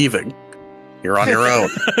going on, I'm leaving. You're on your own.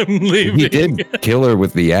 I'm leaving. He did kill her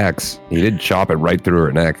with the axe. He did chop it right through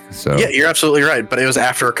her neck. So yeah, you're absolutely right. But it was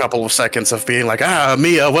after a couple of seconds of being like,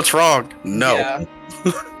 Mia, what's wrong? No. Yeah.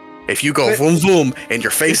 If you go boom boom and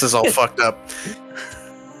your face is all fucked up,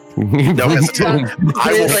 no hesitation.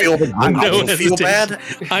 I will feel bad.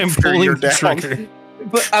 I'm pulling the trigger.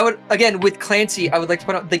 But I would, again, with Clancy, I would like to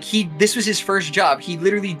point out, like, this was his first job. He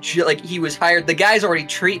literally, he was hired. The guy's already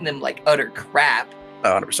treating him like utter crap.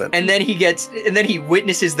 100%. And then he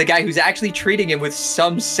witnesses the guy who's actually treating him with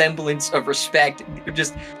some semblance of respect.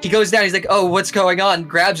 He goes down, he's like, oh, what's going on?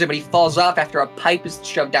 Grabs him, and he falls off after a pipe is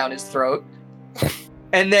shoved down his throat.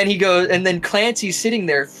 And then Clancy's sitting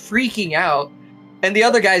there freaking out, and the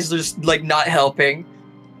other guy's just, like, not helping.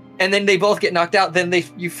 And then they both get knocked out. Then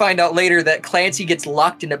you find out later that Clancy gets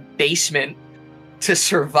locked in a basement to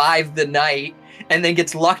survive the night, and then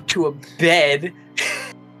gets locked to a bed.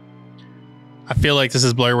 I feel like this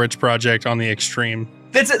is Blair Witch Project on the extreme.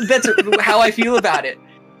 That's how I feel about it.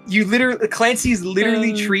 Clancy's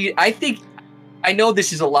literally I know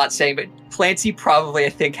this is a lot saying, but Clancy probably, I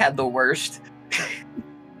think, had the worst.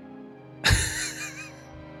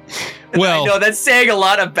 Well, I know that's saying a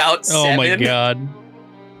lot about Seven. Oh my god.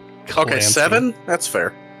 Okay, Clancy. 7? That's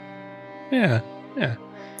fair. Yeah.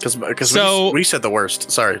 Because when you said the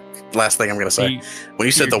worst, sorry, last thing I'm going to say. When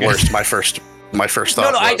you said the worst, my first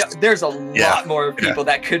thought was... there's a lot more people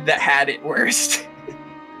that had it worst.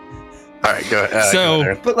 All right, go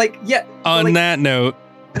ahead. On that note,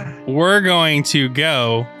 we're going to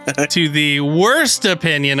go to the worst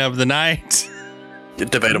opinion of the night.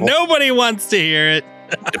 Debatable. Nobody wants to hear it.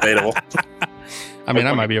 Debatable. I mean,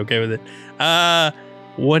 I might be okay with it.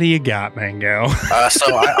 What do you got, Mango?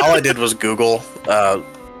 All I did was Google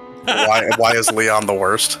why is Leon the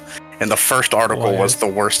worst? And the first article was the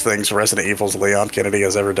worst things Resident Evil's Leon Kennedy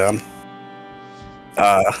has ever done.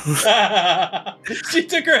 She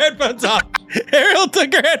took her headphones off. Ariel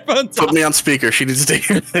took her headphones off. Put me on speaker. She needs to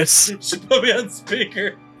hear this. She put me on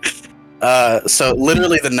speaker. So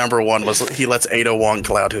literally the number one was he lets Ada Wong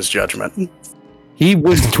cloud his judgment. He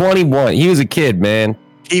was 21. He was a kid, man.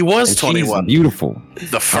 He was 21. Beautiful.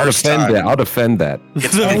 The first time. I'll defend that.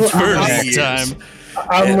 It's been 30 time.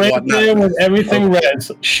 I'm right there with everything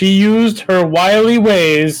Reds. She used her wily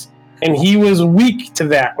ways, and he was weak to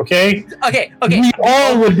that, okay? Okay. We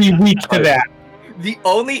all would be weak to that. The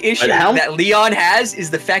only issue that Leon has is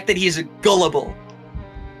the fact that he's gullible.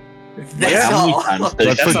 That's all.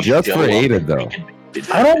 But just for Ada, though.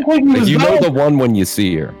 I don't think he was You gullible. know the one when you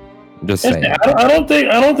see her. I'm just saying. I don't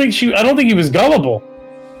think he was gullible.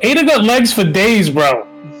 Ada got legs for days, bro.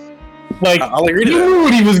 Like, I'll agree he to that. knew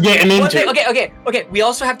what he was getting into. Okay. We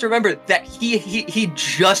also have to remember that he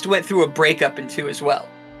just went through a breakup in 2 as well.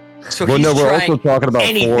 So Well, he's no, we're trying also talking about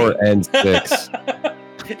anything. 4 and 6.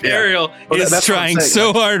 Ariel is that's what I'm trying saying.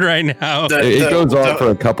 so hard right now. It goes on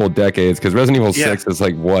for a couple decades because Resident Evil 6 is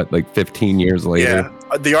like 15 years later.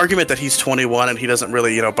 Yeah, the argument that he's 21 and he doesn't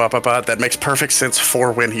really, that makes perfect sense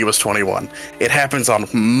for when he was 21. It happens on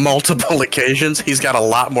multiple occasions. He's got a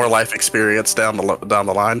lot more life experience down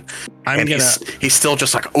the line. He's still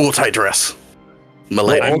just like, oh, tight dress.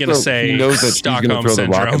 Milady. I'm gonna say he knows that she's gonna throw the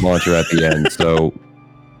rocket launcher at the end, so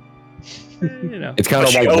it's kind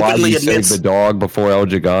of like why you save the dog before El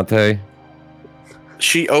Gigante.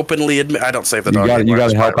 She openly admits, I don't save the dog. You got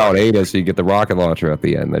to help out Ada so you get the rocket launcher at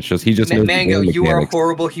the end. That's just he just knows Mango, the you are a mechanics.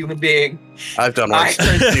 horrible human being. I've done worse.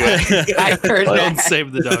 I heard Don't that.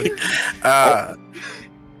 save the dog. I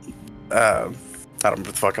don't know what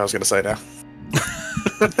the fuck I was gonna say now.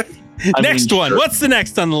 Next one. What's the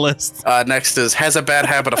next on the list? Next is has a bad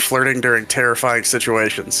habit of flirting during terrifying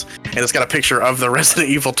situations, and it's got a picture of the Resident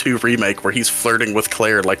Evil 2 remake where he's flirting with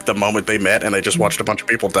Claire like the moment they met, and they just watched a bunch of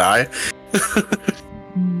people die.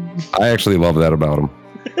 I actually love that about him.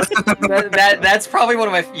 That's probably one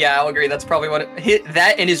of my. Yeah, I'll agree. That's probably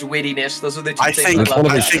that and his wittiness. Those are the two things. It's one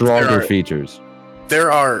of his stronger features.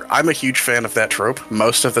 I'm a huge fan of that trope.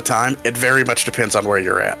 Most of the time, it very much depends on where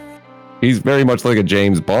you're at. He's very much like a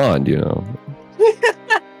James Bond,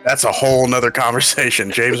 That's a whole nother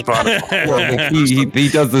conversation. James Bond. He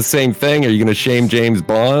does the same thing. Are you going to shame James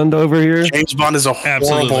Bond over here? James Bond is a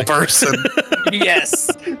horrible person.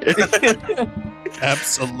 Yes.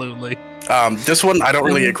 Absolutely. This one I don't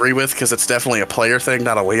really agree with because it's definitely a player thing,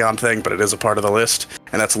 not a Leon thing, but it is a part of the list,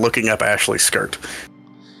 and that's looking up Ashley's skirt.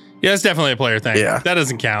 Yeah, it's definitely a player thing. Yeah. That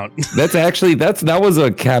doesn't count. That was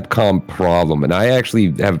a Capcom problem, and I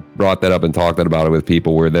actually have brought that up and talked about it with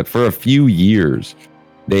people where that for a few years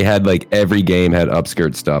they had like every game had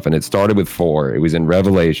upskirt stuff, and it started with 4. It was in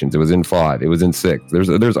Revelations, it was in 5, it was in 6. There's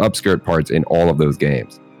upskirt parts in all of those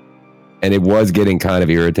games, and it was getting kind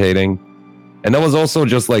of irritating. And that was also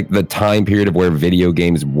just like the time period of where video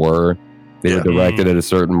games were. They were directed at a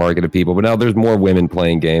certain market of people, but now there's more women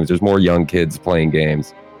playing games. There's more young kids playing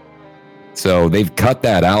games. So they've cut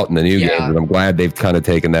that out in the new Yeah. games, and I'm glad they've kind of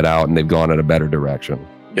taken that out and they've gone in a better direction.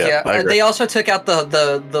 Yeah, I agree. they also took out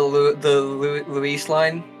the Luis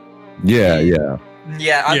line. Yeah.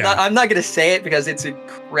 Yeah, I'm Yeah. not gonna say it because it's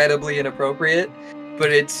incredibly inappropriate,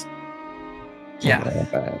 but it's yeah.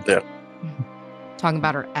 Not bad. Talking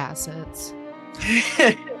about her assets.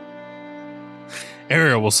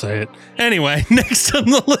 Ariel will say it. Anyway, next on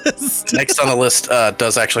the list. Next on the list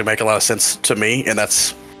does actually make a lot of sense to me, and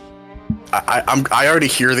that's I already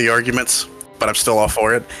hear the arguments, but I'm still all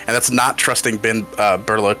for it, and that's not trusting Ben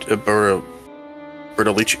Bertolucci.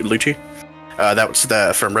 That was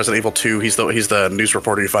from Resident Evil 2. He's the news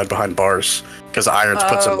reporter you find behind bars because Irons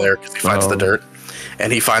puts him there because he finds the dirt,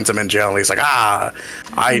 and he finds him in jail, and he's like,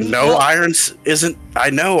 I know Irons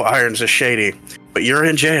is shady, but you're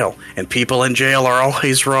in jail, and people in jail are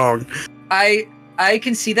always wrong. I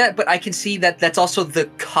can see that, but I can see that that's also the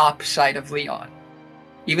cop side of Leon.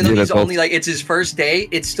 Even though he's only like it's his first day,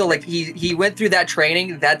 it's still like he went through that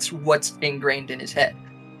training. That's what's ingrained in his head.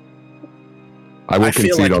 I will I feel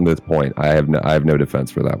concede like- on this point. I have no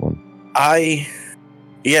defense for that one. I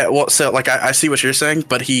see what you're saying,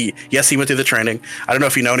 but he went through the training. I don't know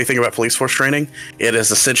if you know anything about police force training. It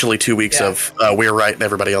is essentially 2 weeks of we're right and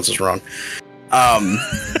everybody else is wrong.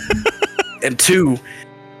 And 2,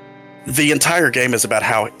 the entire game is about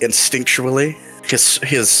how instinctually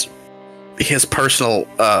his personal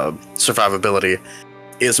survivability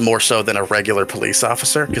is more so than a regular police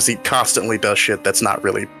officer because he constantly does shit that's not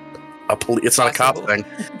really it's not a cop thing.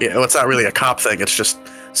 Yeah, well, it's not really a cop thing. It's just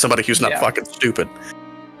somebody who's not fucking stupid.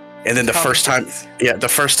 And then the first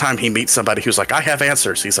time he meets somebody who's like, I have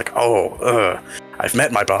answers. He's like, I've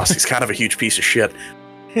met my boss. He's kind of a huge piece of shit.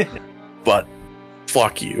 But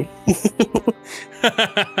fuck you.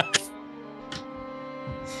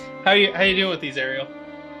 How you doing with these, Ariel?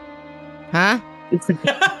 Huh? That's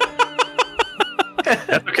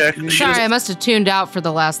okay. Sorry, I must have tuned out for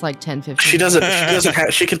the last like 10, 15 She doesn't.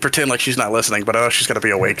 She can pretend like she's not listening, but I know she's gonna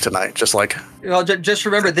be awake tonight. Just like. Well, just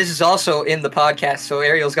remember, this is also in the podcast, so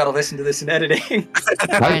Ariel's got to listen to this in editing.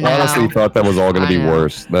 I honestly thought that was all going to be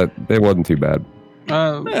worse. That it wasn't too bad.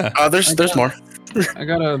 There's more. I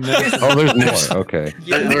got a. There's more. Okay.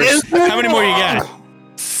 How many more you got?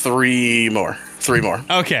 3 more. 3 more.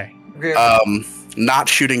 Okay. Not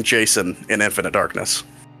shooting Jason in Infinite Darkness.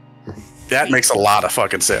 That makes a lot of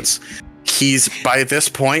fucking sense. By this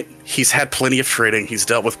point, he's had plenty of training. He's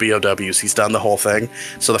dealt with BOWs. He's done the whole thing.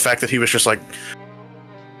 So the fact that he was just like,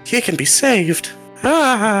 he can be saved.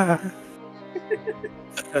 Can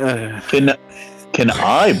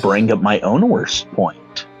I bring up my own worst point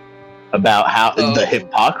about how the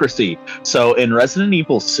hypocrisy? So in Resident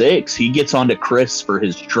Evil 6, he gets onto Chris for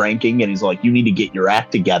his drinking, and he's like, you need to get your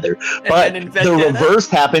act together. But the reverse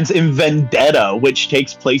happens in Vendetta, which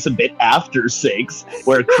takes place a bit after 6,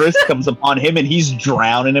 where Chris comes upon him and he's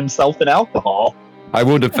drowning himself in alcohol. I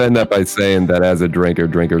will defend that by saying that as a drinker,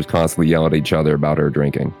 drinkers constantly yell at each other about her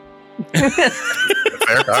drinking. Fair,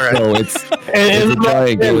 all right. So it's a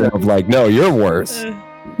giant game of like, no, you're worse.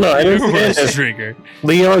 No, I didn't Worst say trigger.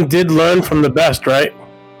 Leon did learn from the best, right?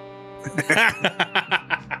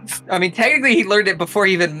 I mean, technically, he learned it before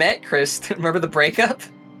he even met Chris. Remember the breakup?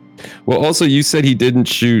 Well, also, you said he didn't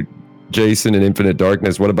shoot Jason in Infinite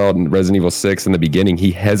Darkness. What about in Resident Evil 6 in the beginning?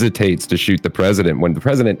 He hesitates to shoot the president when the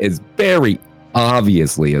president is very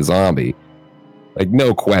obviously a zombie. Like,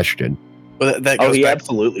 no question. Well, that goes he back,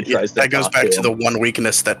 absolutely tries that goes talk back to him. the one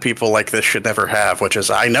weakness that people like this should never have, which is,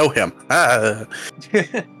 I know him.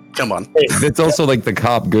 Come on. It's also like the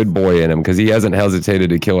cop good boy in him because he hasn't hesitated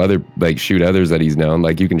to shoot others that he's known.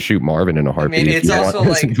 Like, you can shoot Marvin in a heartbeat. it's also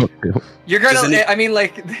like you're gonna. I mean,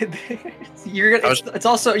 like you're gonna. It's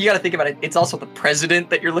also you got to think about it. It's also the president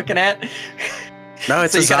that you're looking at. No,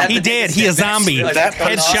 it's So a you gotta have zombie. to take He a step back. zombie. Like, That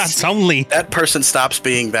Headshots only. That person stops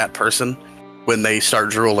being that person when they start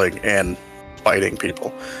drooling and biting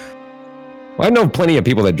people. I know plenty of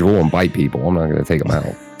people that drool and bite people. I'm not going to take them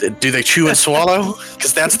out. Do they chew and swallow?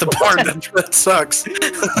 Because that's the part that sucks.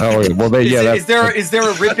 Oh, well, Is there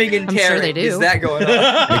a ripping and I'm sure tearing? they do. Is that going on?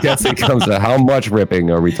 I guess it comes to how much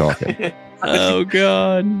ripping are we talking? Oh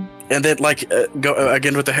god. And then, go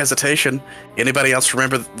again with the hesitation. Anybody else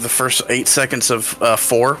remember the first 8 seconds of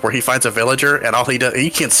 4, where he finds a villager and all he does,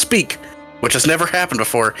 he can't speak, which has never happened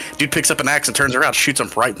before. Dude picks up an axe and turns around, shoots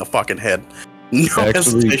him right in the fucking head. No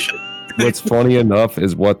hesitation. What's funny enough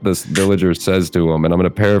is what this villager says to him, and I'm going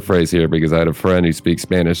to paraphrase here because I had a friend who speaks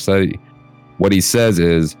Spanish. What he says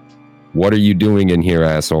is, "What are you doing in here,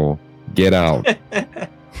 asshole? Get out!"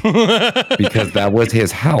 Because that was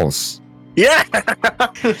his house. Yeah.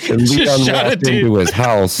 And Leon walked into his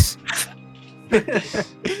house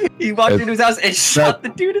He walked into his house and shot the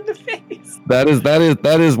dude in the face. That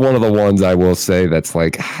is one of the ones I will say that's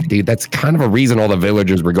like, dude, that's kind of a reason all the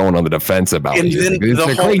villagers were going on the defense about it.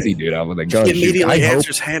 It's crazy dude out with a gun. He immediately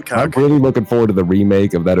answers Hancock. I'm really looking forward to the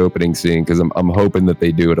remake of that opening scene because I'm hoping that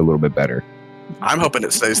they do it a little bit better. I'm hoping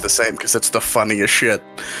it stays the same because it's the funniest shit.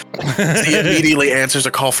 He immediately answers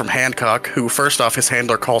a call from Hancock, who first off, his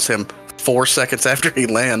handler calls him 4 seconds after he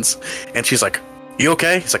lands, and she's like, "You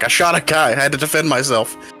okay?" He's like, "I shot a guy. I had to defend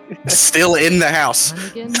myself." Still in the house.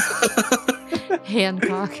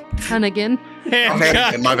 Hancock. Hannigan.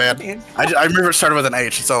 Hannigan, my bad. I remember it started with an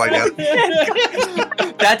H. That's all I got.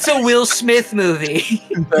 That's a Will Smith movie.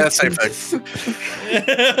 Same thing.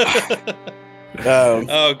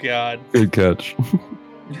 Oh God. Good catch.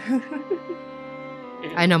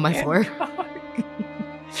 I know my 4.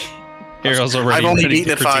 Harold's already. I've only ready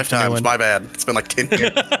beaten to it 5 critique times. Nolan. My bad. It's been like 10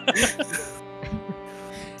 years.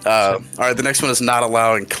 All right, the next one is not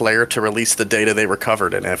allowing Claire to release the data they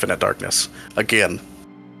recovered in Infinite Darkness. Again,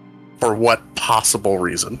 for what possible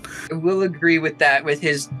reason? I will agree with that, with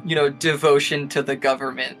his, devotion to the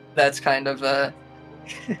government. That's kind of a...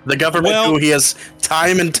 The government, who he has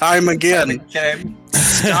time and time again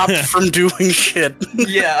stopped from doing shit.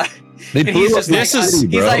 Yeah. They And he's blew just up like, the city,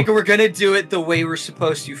 he's bro. like, we're gonna do it the way we're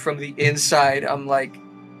supposed to from the inside. I'm like,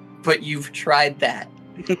 but you've tried that.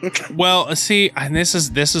 Well, see, and this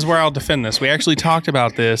is where I'll defend this. We actually talked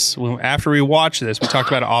about this after we watched this. We talked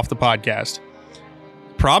about it off the podcast.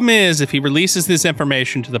 Problem is, if he releases this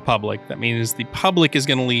information to the public, that means the public is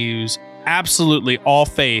going to lose absolutely all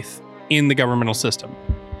faith in the governmental system,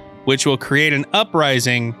 which will create an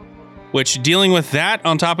uprising. Which, dealing with that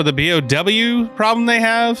on top of the BOW problem they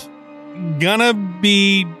have,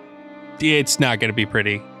 it's not gonna be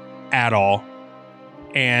pretty at all.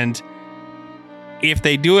 And if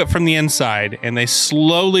they do it from the inside and they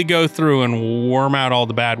slowly go through and worm out all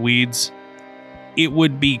the bad weeds, it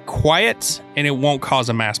would be quiet and it won't cause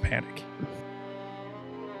a mass panic.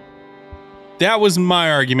 That was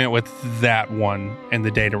my argument with that one and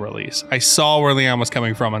the data release. I saw where Leon was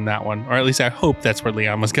coming from on that one, or at least I hope that's where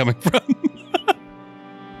Leon was coming from.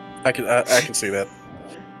 I can see that.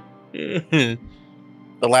 The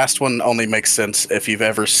last one only makes sense if you've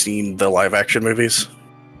ever seen the live action movies.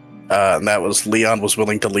 And that was Leon was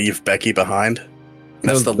willing to leave Becky behind.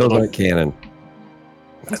 That's Those aren't canon.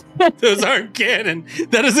 Those aren't canon.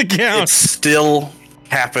 That doesn't count. It still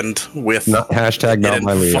happened with Hashtag not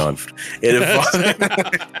my Leon. It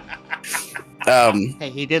evolved. Hey,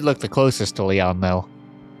 he did look the closest to Leon, though.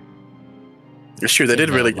 It's true. They did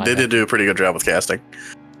do a pretty good job with casting.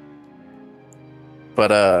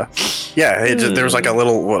 But yeah, there was like a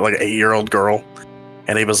little 8-year-old girl,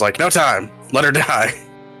 and he was like, "No time, let her die."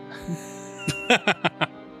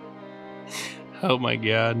 Oh my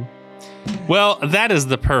God. Well, that is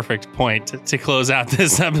the perfect point to close out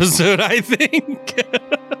this episode, I think.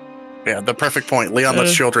 Yeah, the perfect point. Leon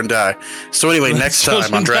lets children die. So anyway, next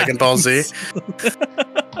time on Dragon Ball Z,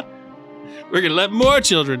 we're gonna let more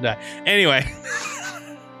children die. Anyway.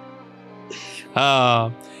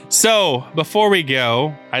 So before we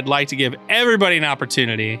go, I'd like to give everybody an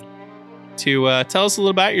opportunity to tell us a little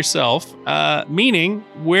about yourself. Meaning,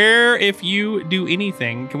 where, if you do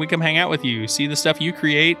anything, can we come hang out with you, see the stuff you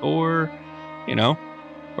create, or,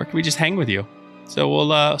 where can we just hang with you? So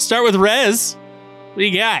we'll start with Rez. What do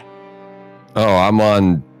you got? Oh,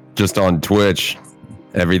 I'm just on Twitch.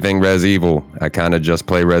 Everything Res Evil. I kind of just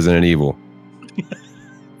play Resident Evil.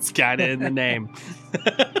 It's got it in the name.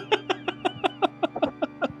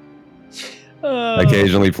 I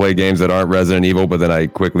occasionally play games that aren't Resident Evil, but then I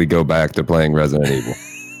quickly go back to playing Resident Evil.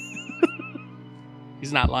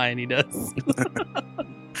 He's not lying, he does.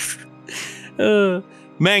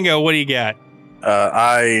 Mango, what do you got?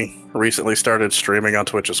 I recently started streaming on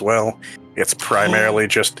Twitch as well. It's primarily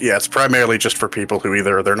just for people who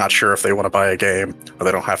either they're not sure if they want to buy a game or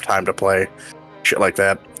they don't have time to play shit like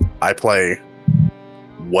that. I play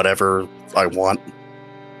whatever I want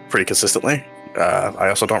pretty consistently. I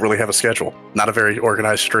also don't really have a schedule. Not a very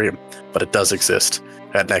organized stream, but it does exist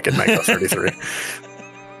at Naked Mango 33.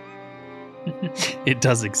 It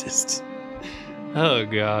does exist. Oh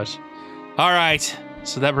gosh. All right.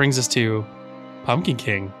 So that brings us to Pumpkin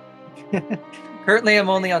King. Currently, I'm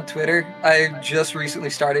only on Twitter. I just recently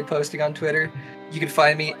started posting on Twitter. You can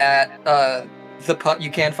find me at you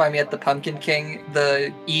can find me at the Pumpkin King.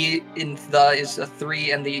 The E in the is a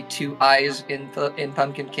 3, and the 2 I's in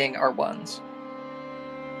Pumpkin King are 1s.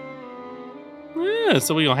 Yeah,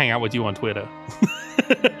 so we'll hang out with you on Twitter.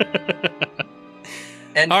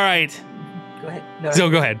 And all right. Go ahead. No, So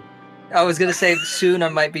go ahead. I was gonna say soon I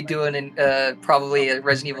might be doing probably a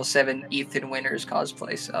Resident Evil 7 Ethan Winters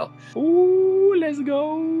cosplay. So, ooh, let's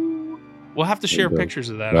go. We'll have to share pictures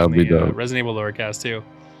of that on the Resident Evil Lorecast too.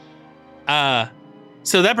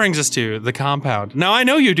 So that brings us to the compound. Now I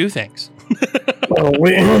know you do things. Well,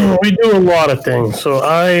 we do a lot of things. So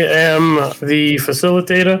I am the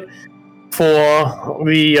facilitator for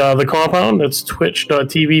the compound. It's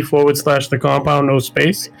twitch.tv/the compound, no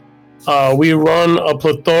space. We run a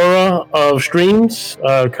plethora of streams,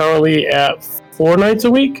 currently at 4 nights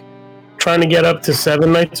a week, trying to get up to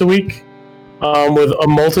 7 nights a week, with a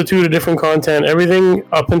multitude of different content. Everything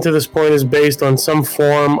up until this point is based on some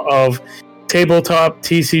form of tabletop,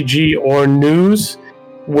 TCG, or news,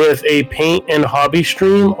 with a paint and hobby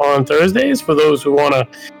stream on Thursdays for those who want to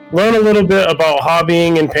learn a little bit about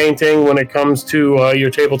hobbying and painting when it comes to your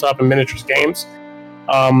tabletop and miniatures games.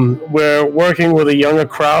 We're working with a younger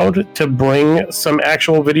crowd to bring some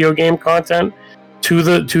actual video game content to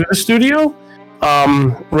the studio.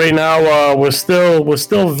 Right now, we're still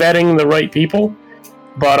vetting the right people,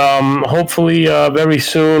 but hopefully very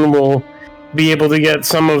soon we'll be able to get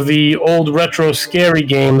some of the old retro scary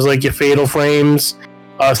games like your Fatal Frames,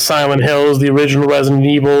 Silent Hills, the original Resident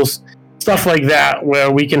Evils, stuff like that,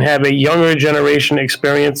 where we can have a younger generation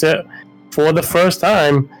experience it for the first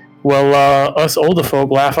time, while us older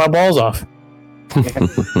folk laugh our balls off.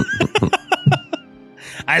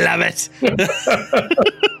 I love it.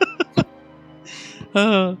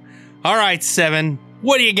 All right, Seven.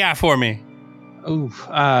 What do you got for me? Ooh,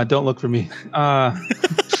 don't look for me. No,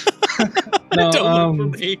 Don't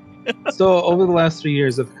look for me. So over the last 3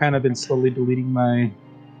 years, I've kind of been slowly deleting my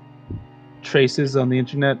traces on the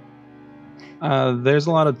internet. There's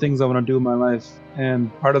a lot of things I want to do in my life,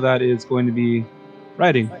 and part of that is going to be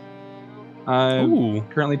writing. I'm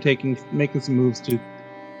currently making some moves to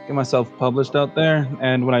get myself published out there,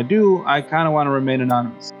 and when I do, I kind of want to remain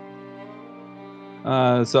anonymous.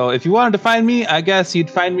 So if you wanted to find me, I guess you'd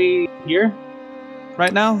find me here,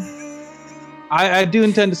 right now. I do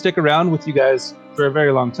intend to stick around with you guys for a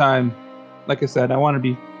very long time. Like I said, I want to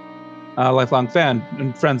be a lifelong fan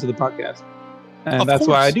and friends of the podcast. And that's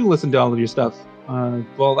why I do listen to all of your stuff.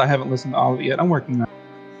 Well, I haven't listened to all of it yet. I'm working on it.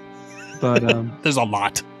 But there's a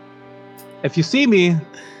lot. If you see me,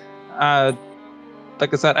 like I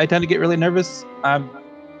said, I tend to get really nervous. I'm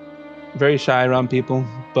very shy around people,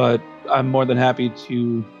 but I'm more than happy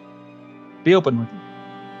to be open with you,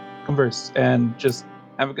 converse, and just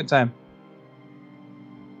have a good time.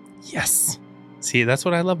 Yes. See, that's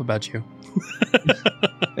what I love about you.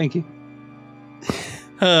 Thank you.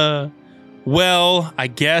 Well, I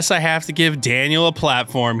guess I have to give Daniel a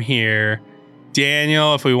platform here.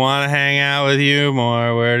 Daniel, if we want to hang out with you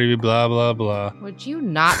more, where do we blah, blah, blah? Would you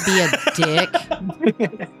not be a dick?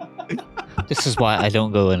 This is why I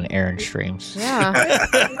don't go in Aaron streams.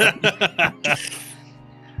 Yeah.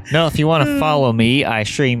 No, if you want to follow me, I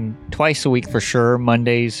stream twice a week for sure.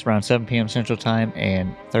 Mondays around 7 p.m. Central Time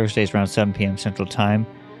and Thursdays around 7 p.m. Central Time.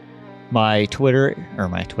 My Twitch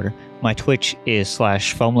is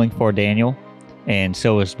 /FumblingForDaniel, and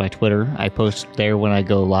so is my Twitter. I post there when I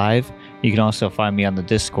go live. You can also find me on the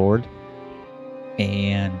Discord.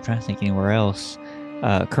 And I'm trying to think anywhere else.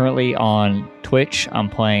 Currently on Twitch, I'm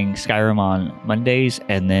playing Skyrim on Mondays,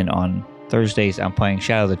 and then on Thursdays, I'm playing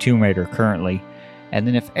Shadow of the Tomb Raider currently. And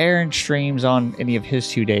then if Aaron streams on any of his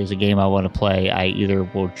 2 days a game I want to play, I either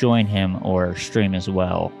will join him or stream as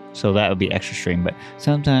well. So that would be extra stream, but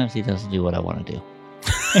sometimes he doesn't do what I want to do.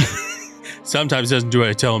 Sometimes he doesn't do what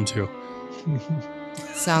I tell him to.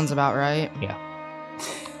 Sounds about right. Yeah.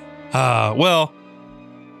 Well,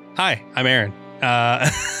 hi, I'm Aaron.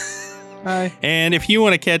 Hi. And if you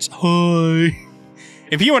want to catch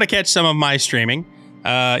some of my streaming,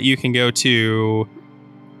 you can go to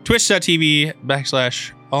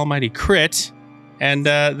twitch.tv/almightycrit, and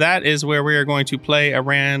that is where we are going to play a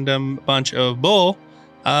random bunch of bull,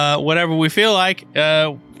 whatever we feel like,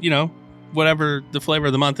 whatever the flavor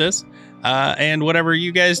of the month is, and whatever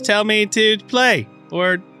you guys tell me to play,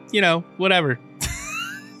 or whatever.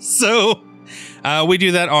 So we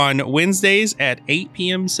do that on Wednesdays at 8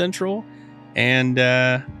 p.m. Central, and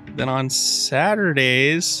then on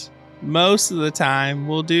Saturdays, most of the time,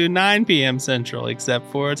 we'll do 9 p.m. Central,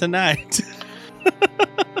 except for tonight.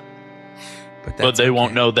 But they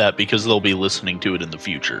won't know that because they'll be listening to it in the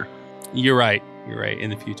future. You're right. In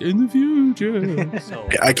the future. So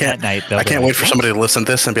I can't wait for somebody to listen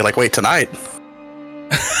to this and be like, wait, tonight?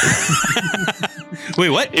 Wait,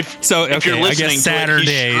 what? If I you're listening guess to it,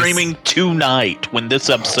 Saturdays. he's streaming tonight when this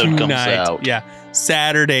episode comes out. Yeah,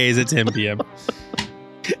 Saturdays at 10 p.m.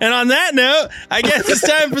 And on that note, I guess it's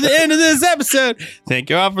time for the end of this episode. Thank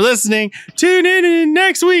you all for listening. Tune in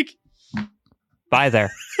next week. Bye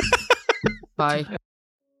there. Bye.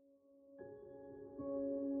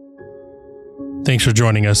 Thanks for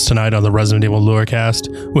joining us tonight on the Resident Evil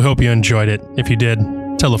Lorecast. We hope you enjoyed it. If you did,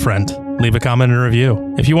 tell a friend. Leave a comment and a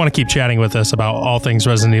review. If you want to keep chatting with us about all things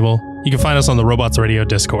Resident Evil, you can find us on the Robots Radio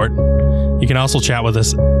Discord. You can also chat with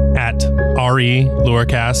us at RE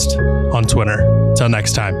Lorecast on Twitter. Till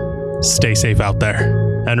next time, stay safe out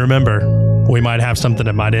there. And remember, we might have something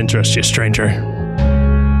that might interest you, stranger.